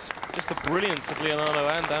wrong. It was just the brilliance of Leonardo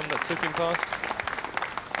Andam that took him past.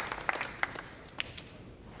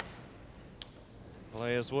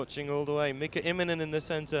 Players watching all the way. Mika Immonen in the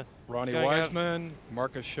center. Ronnie Going out. Wiseman,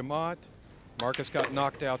 Marcus Shamat. Marcus got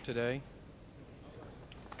knocked out today.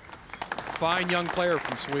 Fine young player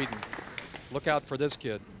from Sweden. Look out for this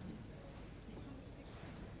kid.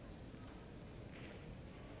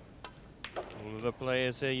 All of the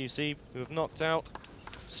players here you see who have knocked out,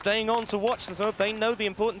 staying on to watch the third. They know the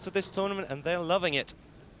importance of this tournament and they're loving it.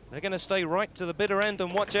 They're going to stay right to the bitter end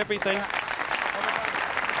and watch everything.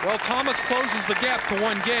 Well, Thomas closes the gap to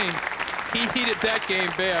one game. He needed that game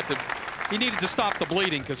bad. He needed to stop the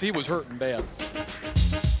bleeding because he was hurting bad.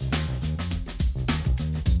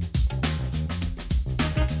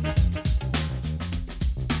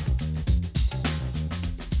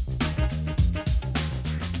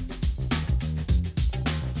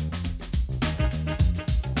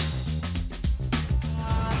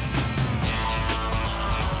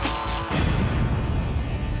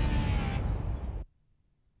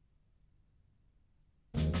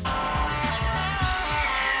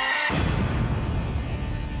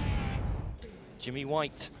 Jimmy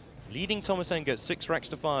White leading Thomas Engert 6 racks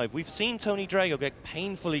to 5. We've seen Tony Drago get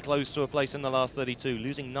painfully close to a place in the last 32,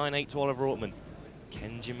 losing 9-8 to Oliver Ortman.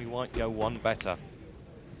 Can Jimmy White go one better?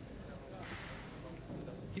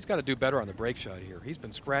 He's got to do better on the break shot here. He's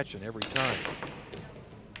been scratching every time.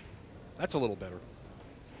 That's a little better.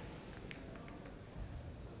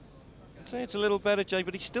 I'd say it's a little better, Jay,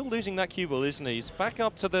 but he's still losing that cue ball, isn't he? He's back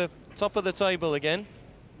up to the top of the table again.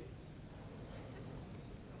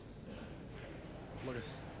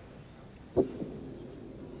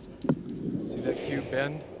 See that cue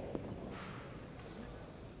bend?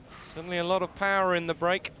 Certainly a lot of power in the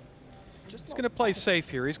break. He's going to play safe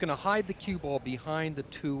here. He's going to hide the cue ball behind the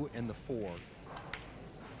 2 and the 4.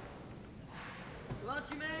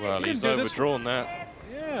 Well, he's overdrawn that.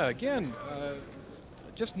 Yeah, again,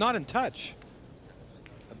 just not in touch.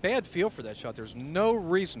 A bad feel for that shot. There's no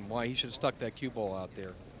reason why he should have stuck that cue ball out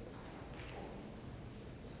there.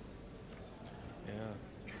 Yeah.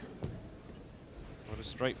 What a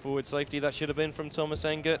straightforward safety that should have been from Thomas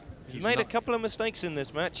Engert. He's made a couple of mistakes in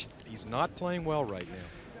this match. He's not playing well right now.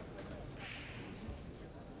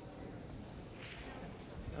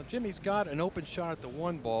 Now Jimmy's got an open shot at the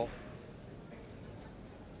 1 ball.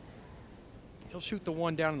 He'll shoot the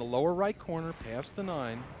 1 down in the lower right corner past the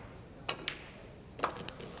 9.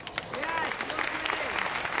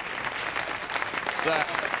 That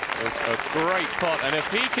was a great pot, and if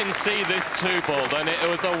he can see this 2 ball, then it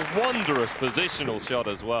was a wondrous positional shot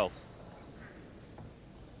as well.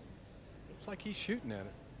 Looks like he's shooting at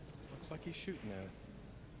it. Looks like he's shooting at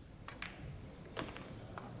it.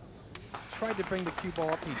 Tried to bring the cue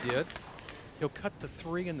ball up, he did. He'll cut the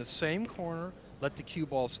 3 in the same corner, let the cue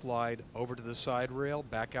ball slide over to the side rail,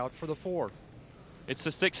 back out for the 4. It's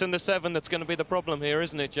the 6 and the 7 that's going to be the problem here,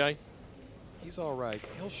 isn't it, Jay? He's all right.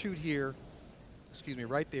 He'll shoot here. Excuse me,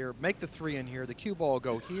 right there. Make the 3 in here. The cue ball will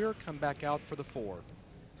go here, come back out for the 4.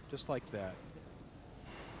 Just like that.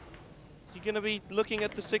 Is he going to be looking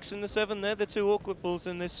at the 6 and the 7 there, the 2 awkward balls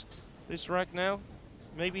in this rack now?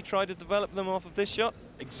 Maybe try to develop them off of this shot?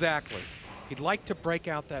 Exactly. He'd like to break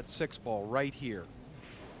out that 6 ball right here.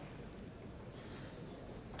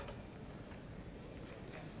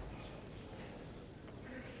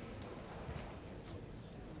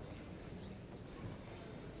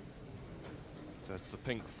 That's the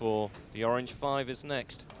pink 4. The orange 5 is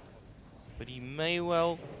next. But he may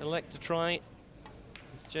well elect to try,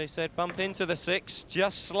 as Jay said, bump into the 6,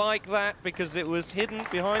 just like that, because it was hidden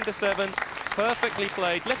behind the 7. Perfectly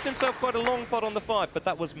played. Left himself quite a long pot on the 5, but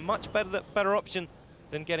that was much better option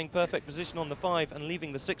than getting perfect position on the 5 and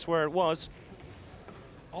leaving the 6 where it was.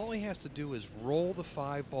 All he has to do is roll the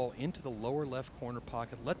 5 ball into the lower left corner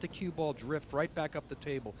pocket, let the cue ball drift right back up the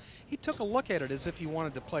table. He took a look at it as if he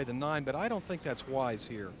wanted to play the 9, but I don't think that's wise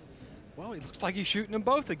here. Well, it looks like he's shooting them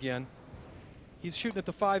both again. He's shooting at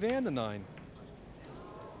the 5 and the 9.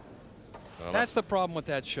 Well, that's the problem with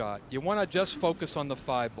that shot. You want to just focus on the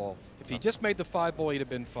 5 ball. If he just made the 5 ball, he'd have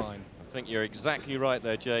been fine. I think you're exactly right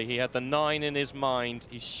there, Jay. He had the 9 in his mind.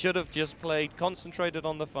 He should have just played, concentrated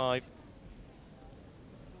on the 5.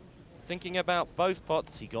 Thinking about both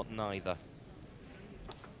pots, he got neither.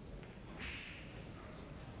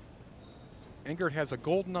 Engert has a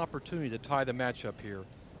golden opportunity to tie the matchup here.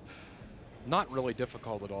 Not really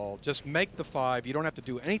difficult at all. Just make the 5. You don't have to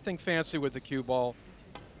do anything fancy with the cue ball.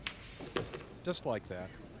 Just like that.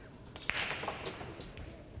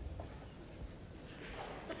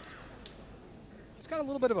 He's got a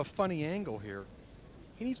little bit of a funny angle here.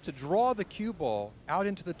 He needs to draw the cue ball out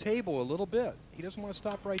into the table a little bit. He doesn't want to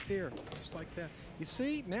stop right there, just like that. You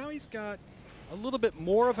see, now he's got a little bit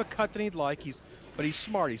more of a cut than he'd like. But he's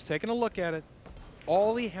smart. He's taking a look at it.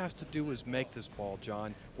 All he has to do is make this ball,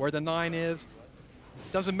 John. Where the 9 is,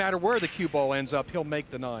 doesn't matter where the cue ball ends up, he'll make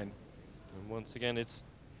the 9. And once again, it's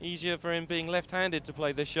easier for him being left-handed to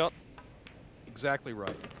play this shot. Exactly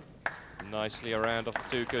right. Nicely around off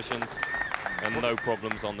the 2 cushions, and no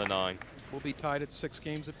problems on the 9. We'll be tied at 6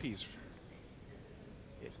 games apiece.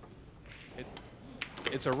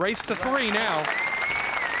 It's a race to 3 now.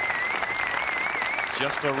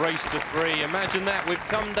 Just a race to 3. Imagine that. We've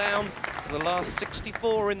come down to the last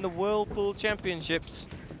 64 in the World Pool Championships.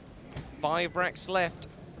 5 racks left.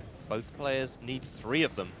 Both players need 3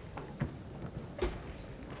 of them.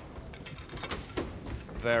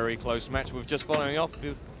 Very close match. We're just following off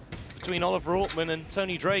between Oliver Ortmann and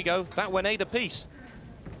Tony Drago. That went 8 apiece.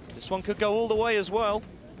 This one could go all the way as well.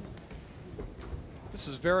 This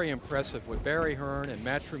is very impressive what Barry Hearn and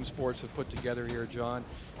Matchroom Sports have put together here, John.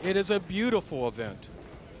 It is a beautiful event.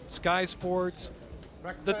 Sky Sports,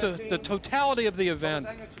 the totality of the event.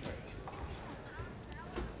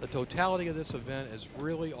 The totality of this event is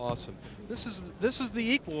really awesome. This is the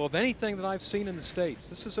equal of anything that I've seen in the States.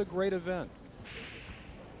 This is a great event.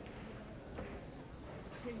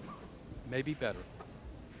 Maybe better.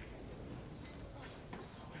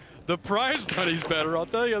 The prize money's better, I'll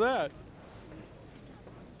tell you that.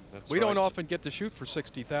 We don't often get to shoot for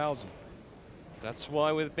 60,000. That's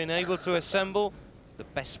why we've been able to assemble the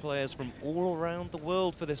best players from all around the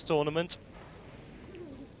world for this tournament.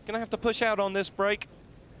 Gonna have to push out on this break.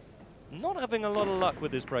 Not having a lot of luck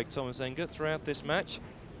with this break, Thomas Engert, throughout this match.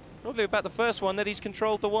 Probably about the first one that he's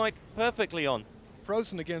controlled the white perfectly on.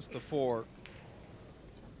 Frozen against the 4.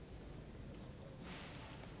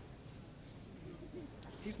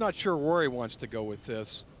 He's not sure where he wants to go with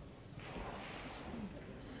this.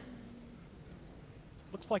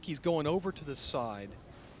 Looks like he's going over to the side.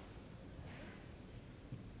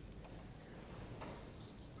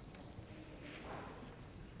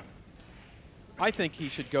 I think he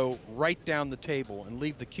should go right down the table and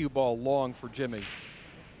leave the cue ball long for Jimmy.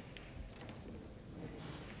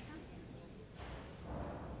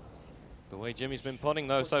 The way Jimmy's been putting,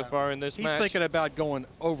 though, so far in this match. He's thinking about going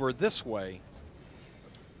over this way.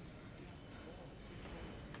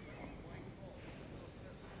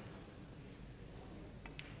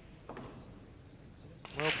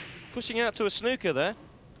 Well, pushing out to a snooker there.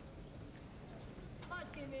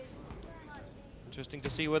 Interesting to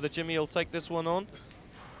see whether Jimmy will take this one on.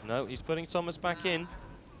 No, he's putting Thomas back in.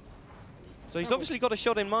 So he's obviously got a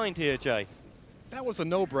shot in mind here, Jay. That was a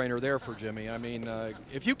no-brainer there for Jimmy. I mean,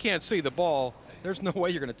 if you can't see the ball, there's no way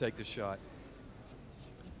you're going to take the shot.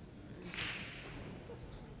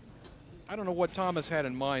 I don't know what Thomas had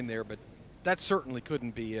in mind there, but that certainly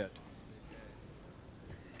couldn't be it.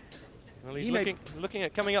 Well, he's looking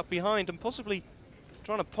at coming up behind and possibly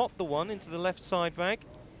trying to pot the one into the left side bag.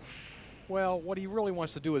 Well, what he really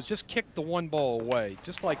wants to do is just kick the 1 ball away,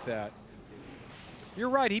 just like that. You're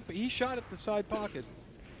right, he shot at the side pocket.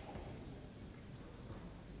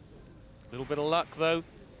 A little bit of luck, though.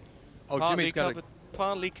 Oh, Jimmy's got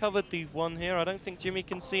partly covered the 1 here. I don't think Jimmy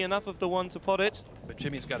can see enough of the 1 to pot it. But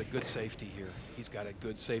Jimmy's got a good safety here. He's got a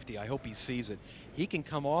good safety. I hope he sees it. He can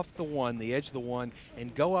come off the 1, the edge of the 1,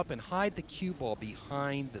 and go up and hide the cue ball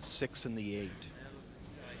behind the 6 and the 8.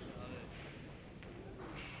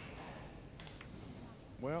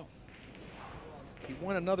 Well, he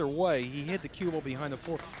went another way. He hid the cue ball behind the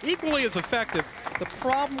 4. Equally as effective. The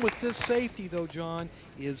problem with this safety, though, John,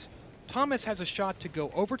 is Thomas has a shot to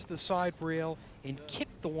go over to the side rail and kick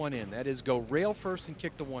the 1 in. That is, go rail first and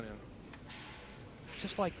kick the 1 in.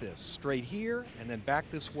 Just like this, straight here and then back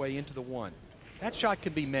this way into the 1. That shot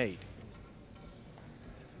can be made.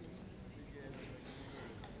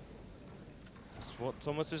 That's what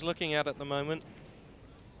Thomas is looking at the moment.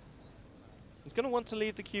 He's going to want to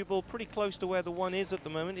leave the cue ball pretty close to where the 1 is at the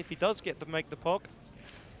moment if he does get to make the pock.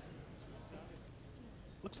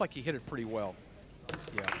 Looks like he hit it pretty well.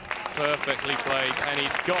 Yeah. Perfectly played, and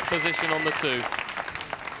he's got position on the 2.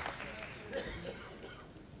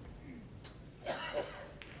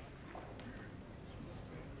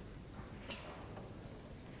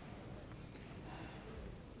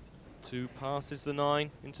 Two passes the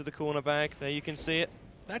 9 into the corner bag. There you can see it.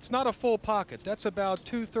 That's not a full pocket. That's about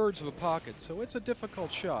 2/3 of a pocket, so it's a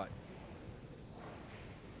difficult shot.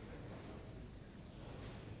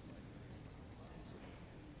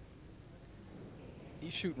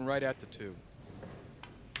 He's shooting right at the 2.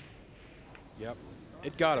 Yep,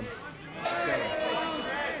 it got him.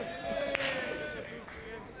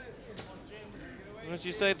 As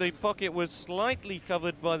you say, the pocket was slightly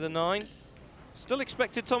covered by the 9. Still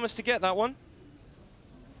expected Thomas to get that one.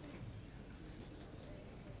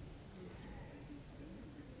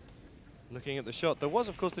 Looking at the shot, there was,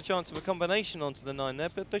 of course, the chance of a combination onto the 9 there,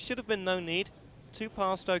 but there should have been no need. 2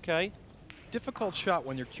 passed okay. Difficult shot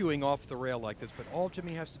when you're queuing off the rail like this, but all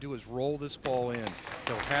Jimmy has to do is roll this ball in.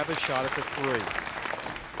 He'll have a shot at the 3.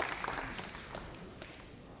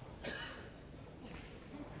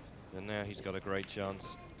 And now he's got a great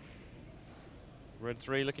chance. Red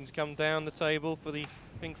 3 looking to come down the table for the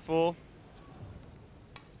pink 4.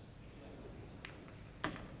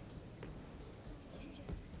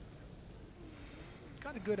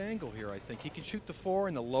 Got a good angle here, I think. He can shoot the 4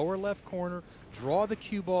 in the lower left corner, draw the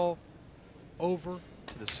cue ball over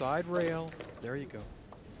to the side rail. There you go.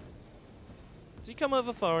 Does he come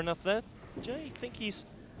over far enough there? Jay, I think he's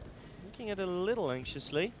looking at it a little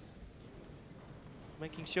anxiously.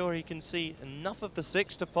 Making sure he can see enough of the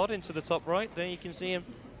 6 to pot into the top right. There you can see him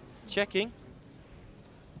checking.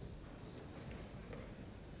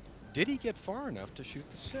 Did he get far enough to shoot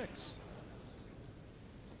the 6?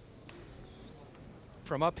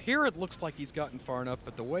 From up here, it looks like he's gotten far enough,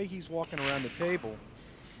 but the way he's walking around the table,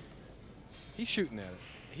 he's shooting at it.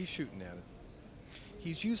 He's shooting at it.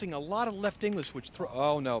 He's using a lot of left English, which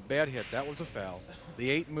oh no, bad hit. That was a foul. The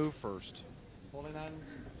 8 moved first. Ball in hand,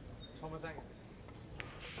 Thomas Engert.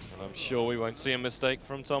 And I'm sure we won't see a mistake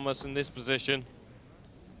from Thomas in this position.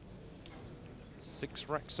 6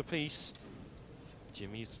 racks apiece.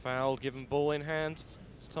 Jimmy's foul, given ball in hand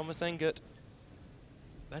to Thomas Engert.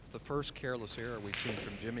 That's the first careless error we've seen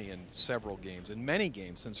from Jimmy in several games, in many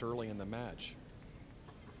games since early in the match.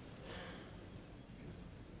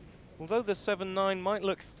 Although the 7-9 might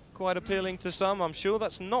look quite appealing to some, I'm sure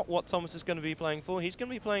that's not what Thomas is going to be playing for. He's going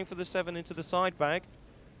to be playing for the 7 into the side bag.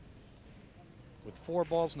 With 4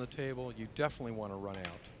 balls on the table, you definitely want to run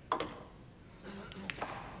out.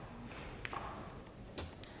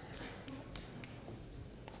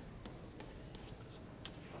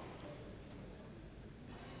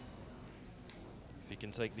 If he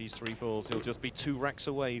can take these 3 balls, he'll just be 2 racks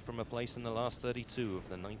away from a place in the last 32 of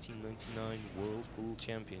the 1999 World Pool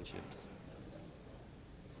Championships.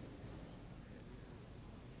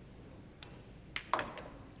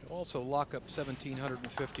 He'll also lock up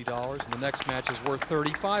 $1,750, and the next match is worth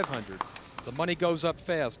 $3,500. The money goes up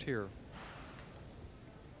fast here.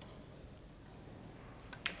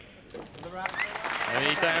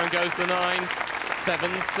 And down goes the 9.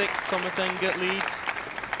 7-6, Thomas Engert leads.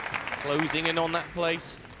 Closing in on that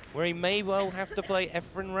place, where he may well have to play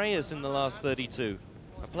Efren Reyes in the last 32.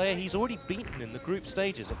 A player he's already beaten in the group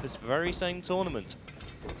stages of this very same tournament.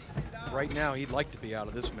 Right now, he'd like to be out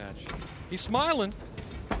of this match. He's smiling.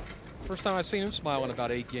 First time I've seen him smile in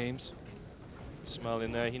about 8 games.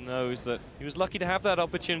 Smiling there, he knows that he was lucky to have that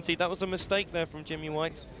opportunity. That was a mistake there from Jimmy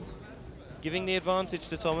White, giving the advantage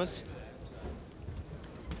to Thomas.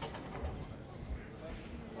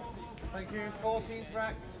 Thank you, 14th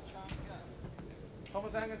rack.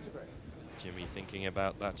 Thomas Engert to break. Jimmy thinking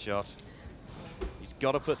about that shot. He's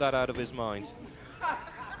got to put that out of his mind.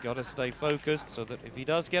 He's got to stay focused so that if he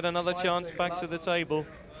does get another chance back to the table.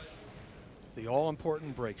 The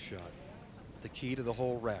all-important break shot. The key to the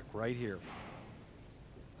whole rack right here.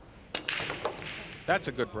 That's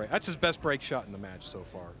a good break. That's his best break shot in the match so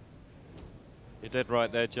far. You're dead right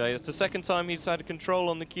there, Jay. It's the second time he's had control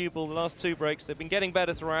on the cue ball. The last 2 breaks, they've been getting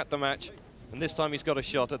better throughout the match. And this time he's got a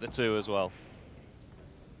shot at the 2 as well.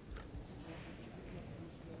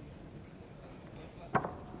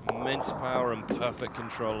 Immense power and perfect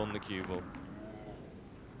control on the cue ball.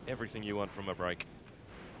 Everything you want from a break.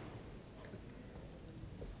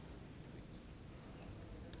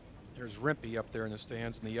 There's Rimpey up there in the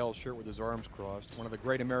stands in the yellow shirt with his arms crossed. One of the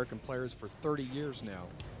great American players for 30 years now.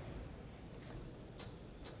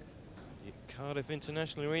 The Cardiff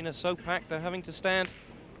International Arena so packed they're having to stand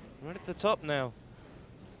right at the top now.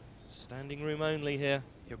 Standing room only here.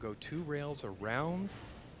 He'll go 2 rails around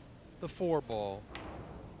the 4 ball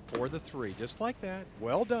for the 3, just like that.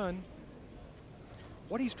 Well done.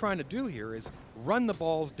 What he's trying to do here is run the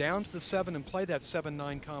balls down to the 7 and play that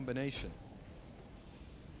 7-9 combination.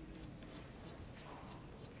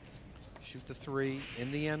 Shoot the 3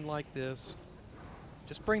 in the end like this.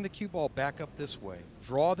 Just bring the cue ball back up this way.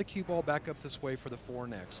 Draw the cue ball back up this way for the 4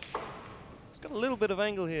 next. It's got a little bit of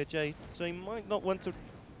angle here, Jay, so he might not want to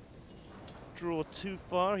draw too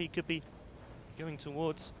far. He could be going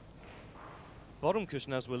towards bottom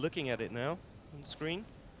cushion as we're looking at it now on the screen.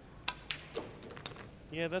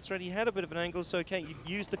 Yeah, that's right. He had a bit of an angle, so okay, you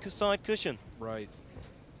use the side cushion. Right.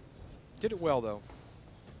 Did it well, though.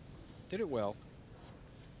 Did it well.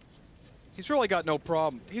 He's really got no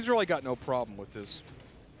problem. He's really got no problem with this.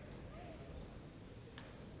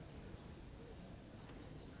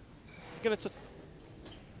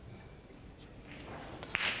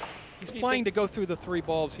 He's playing to go through the 3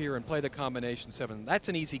 balls here and play the combination 7. That's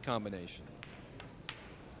an easy combination.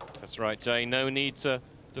 That's right, Jay. No need to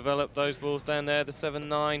develop those balls down there. The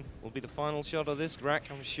 7-9 will be the final shot of this rack,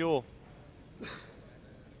 I'm sure.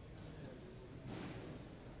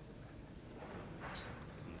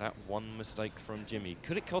 That one mistake from Jimmy.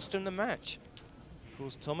 Could it cost him the match? Of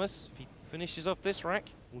course, Thomas, if he finishes off this rack,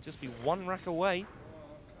 will just be 1 rack away.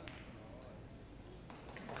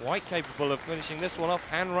 Quite capable of finishing this one off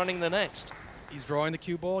and running the next. He's drawing the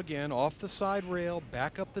cue ball again off the side rail,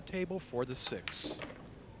 back up the table for the 6.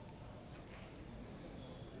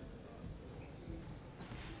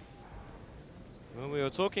 Well, we were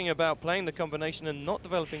talking about playing the combination and not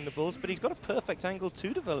developing the balls, but he's got a perfect angle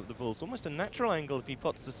to develop the balls, almost a natural angle if he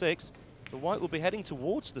pots the 6. The white will be heading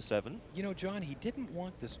towards the 7. You know, John, he didn't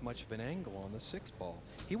want this much of an angle on the 6 ball.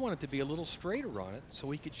 He wanted to be a little straighter on it so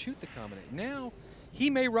he could shoot the combination. Now, he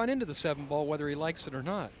may run into the 7 ball whether he likes it or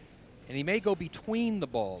not, and he may go between the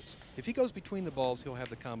balls. If he goes between the balls, he'll have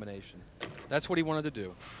the combination. That's what he wanted to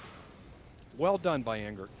do. Well done by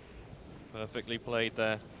Engert. Perfectly played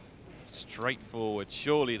there. Straightforward,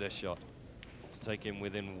 surely this shot to take him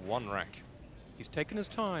within 1 rack. He's taking his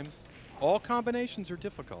time. All combinations are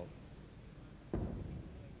difficult.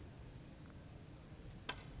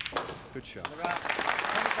 Good shot.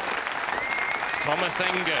 Thomas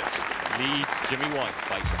Engert leads Jimmy White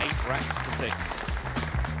by 8 racks to 6.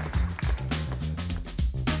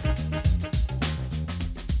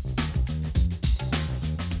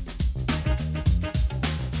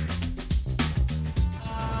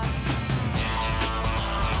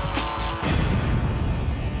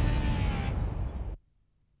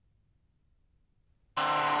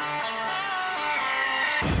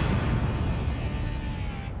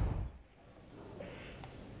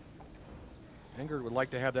 Engert would like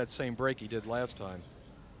to have that same break he did last time.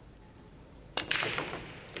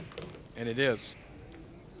 And it is.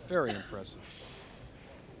 Very impressive.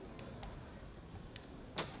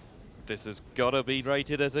 This has got to be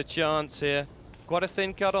rated as a chance here. Quite a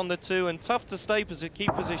thin cut on the 2 and tough to stay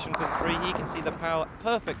keep position for the 3. He can see the power,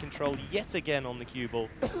 perfect control yet again on the cue ball.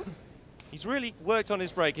 He's really worked on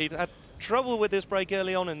his break. He had trouble with this break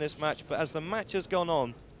early on in this match, but as the match has gone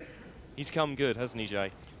on, he's come good, hasn't he,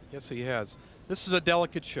 Jay? Yes, he has. This is a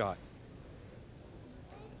delicate shot.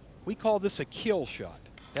 We call this a kill shot.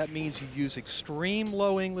 That means you use extreme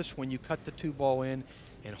low English when you cut the 2 ball in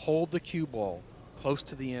and hold the cue ball close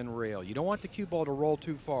to the end rail. You don't want the cue ball to roll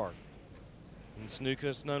too far. In snooker,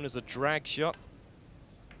 it's known as a drag shot.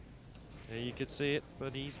 There you could see it,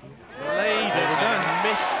 but he's played it and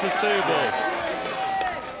missed the 2 ball.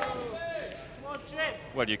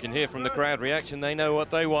 Well, you can hear from the crowd reaction. They know what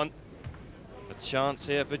they want. A chance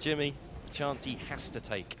here for Jimmy. A chance he has to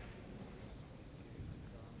take.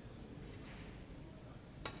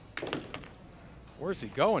 Where's he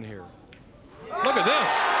going here? Look at this.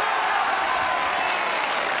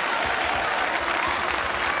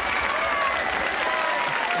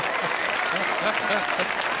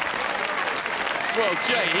 Well,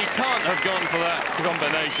 Jay, he can't have gone for that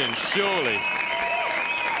combination, surely.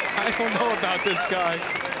 I don't know about this guy.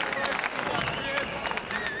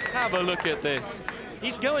 Have a look at this.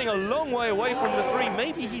 He's going a long way away from the 3.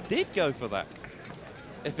 Maybe he did go for that.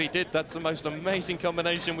 If he did, that's the most amazing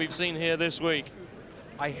combination we've seen here this week.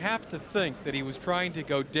 I have to think that he was trying to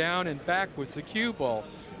go down and back with the cue ball,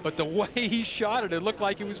 but the way he shot it, it looked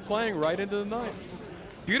like he was playing right into the 9.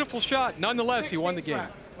 Beautiful shot. Nonetheless, he won the game.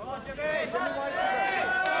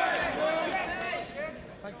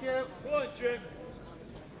 Thank you. Go on, Jim.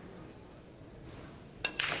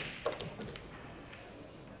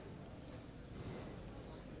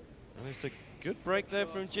 And it's a good break there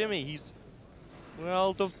from Jimmy. He's,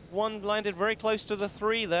 well, the 1 landed very close to the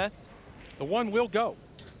 3 there. The 1 will go.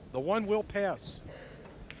 The 1 will pass.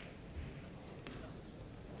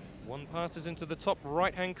 1 passes into the top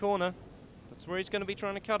right-hand corner. That's where he's going to be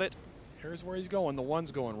trying to cut it. Here's where he's going. The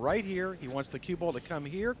 1's going right here. He wants the cue ball to come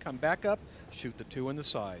here, come back up, shoot the 2 in the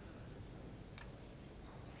side.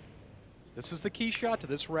 This is the key shot to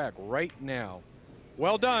this rack right now.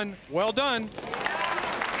 Well done. Well done.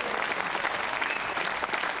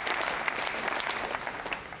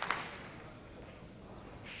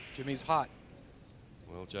 Jimmy's hot.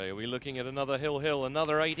 Well, Jay, are we looking at another hill,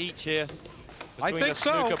 another 8 each here? I Between think a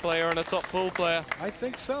snooker so. player and a top pool player. I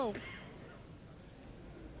think so.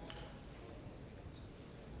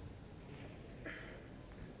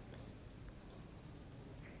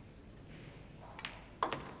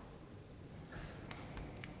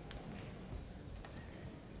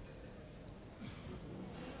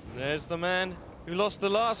 There's the man who lost the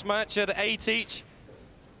last match at 8 each.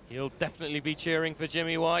 He'll definitely be cheering for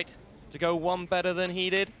Jimmy White. to go one better than he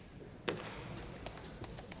did.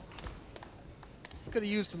 He could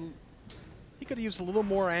have used a little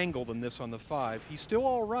more angle than this on the 5. He's still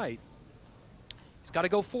all right. He's got to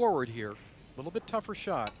go forward here. A little bit tougher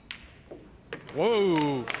shot.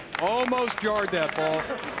 Whoa! Almost jarred that ball.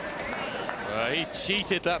 He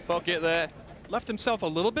cheated that bucket there. Left himself a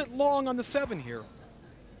little bit long on the 7 here.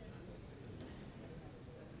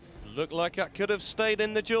 Looked like that could have stayed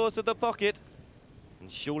in the jaws of the pocket. And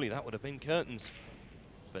surely that would have been curtains.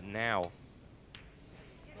 But now,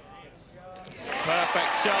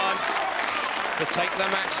 perfect chance to take the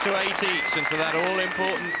match to 8 each into that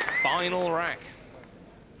all-important final rack.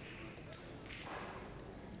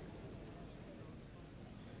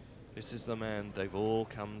 This is the man they've all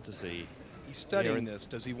come to see. He's studying this.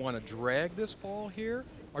 Does he want to drag this ball here?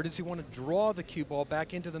 Or does he want to draw the cue ball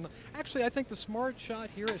back into the... Actually, I think the smart shot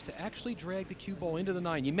here is to actually drag the cue ball into the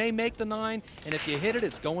 9. You may make the 9, and if you hit it,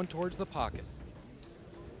 it's going towards the pocket.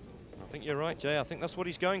 I think you're right, Jay. I think that's what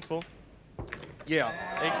he's going for. Yeah.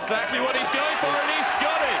 Exactly what he's going for, and he's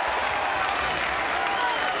got it!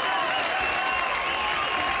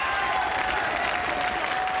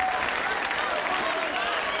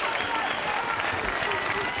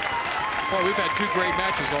 Boy, we've had 2 great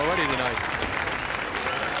matches already tonight.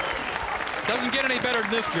 Doesn't get any better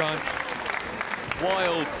than this, John.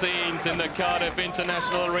 Wild scenes in the Cardiff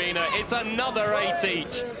International Arena. It's another 8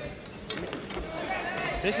 each.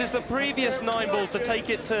 This is the previous 9 ball to take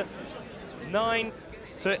it to 9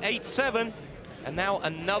 to 8-7, and now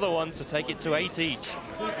another one to take it to 8 each.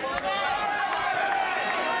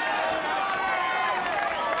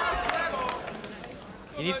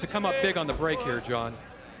 He needs to come up big on the break here, John.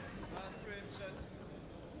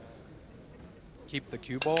 Keep the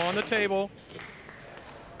cue ball on the table.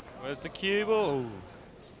 Where's the cue ball? Ooh.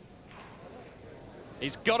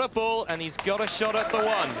 He's got a ball and he's got a shot at the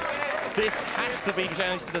 1. This has to be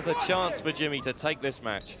counted as a chance for Jimmy to take this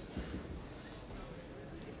match.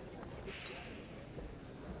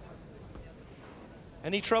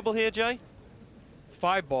 Any trouble here, Jay?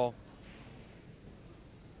 5 ball.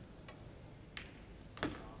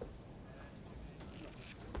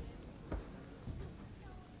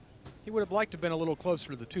 He would have liked to have been a little closer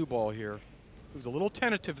to the 2 ball here. He was a little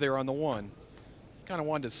tentative there on the 1. He kind of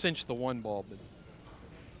wanted to cinch the 1 ball, but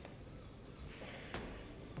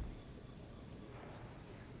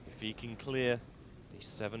if he can clear the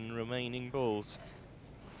 7 remaining balls,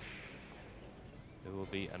 there will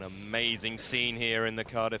be an amazing scene here in the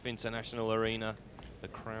Cardiff International Arena. The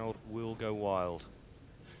crowd will go wild.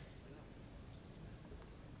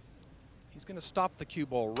 he's going to stop the cue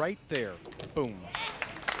ball right there. Boom.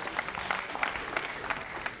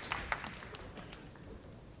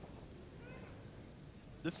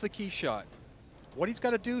 This is the key shot. What he's got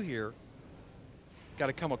to do here, got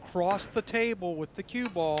to come across the table with the cue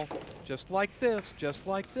ball, just like this, just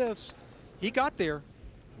like this. He got there.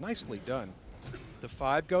 Nicely done. The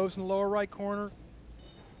 5 goes in the lower right corner.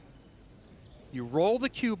 You roll the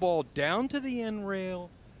cue ball down to the end rail.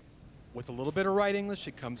 With a little bit of right English,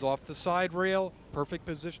 it comes off the side rail. Perfect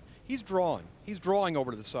position. He's drawing. He's drawing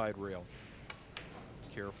over to the side rail.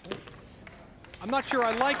 Careful. I'm not sure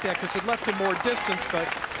I like that because it left him more distance,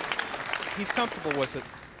 but he's comfortable with it.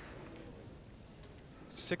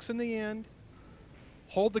 6 in the end.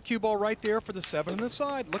 Hold the cue ball right there for the 7 on the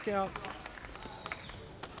side. Look out.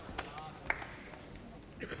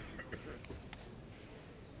 The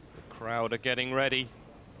crowd are getting ready.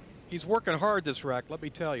 He's working hard this rack, let me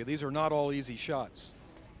tell you. These are not all easy shots.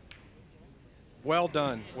 Well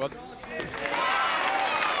done.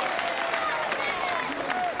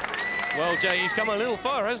 Well, Jay, he's come a little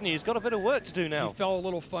far, hasn't he? He's got a bit of work to do now. He fell a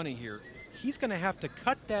little funny here. He's going to have to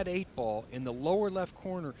cut that 8 ball in the lower left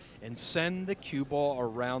corner and send the cue ball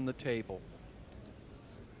around the table.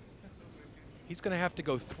 He's going to have to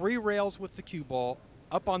go 3 rails with the cue ball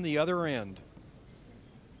up on the other end.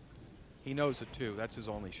 He knows it too. That's his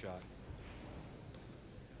only shot.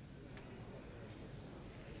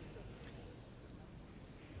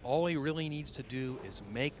 All he really needs to do is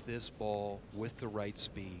make this ball with the right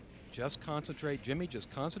speed. Just concentrate, Jimmy,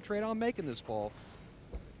 just concentrate on making this ball.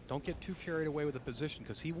 Don't get too carried away with the position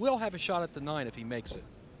because he will have a shot at the 9 if he makes it.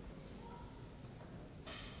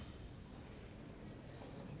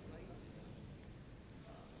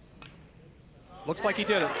 Looks like he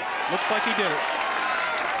did it. Looks like he did it.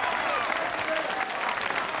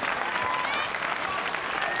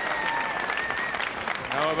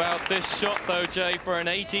 How about this shot, though, Jay, for an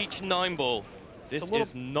 8 each 9 ball? This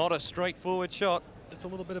is not a straightforward shot. It's a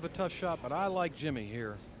little bit of a tough shot, but I like Jimmy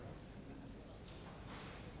here.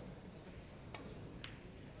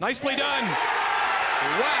 Nicely done.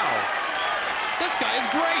 Wow. This guy is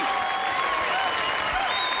great.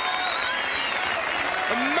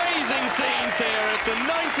 Amazing scenes here at the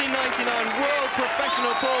 1999 World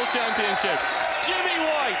Professional Pool Championships. Jimmy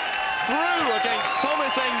White through against Thomas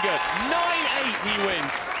Engert. 9-8 he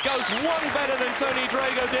wins. Goes one better than Tony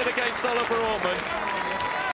Drago did against Oliver Ortmann.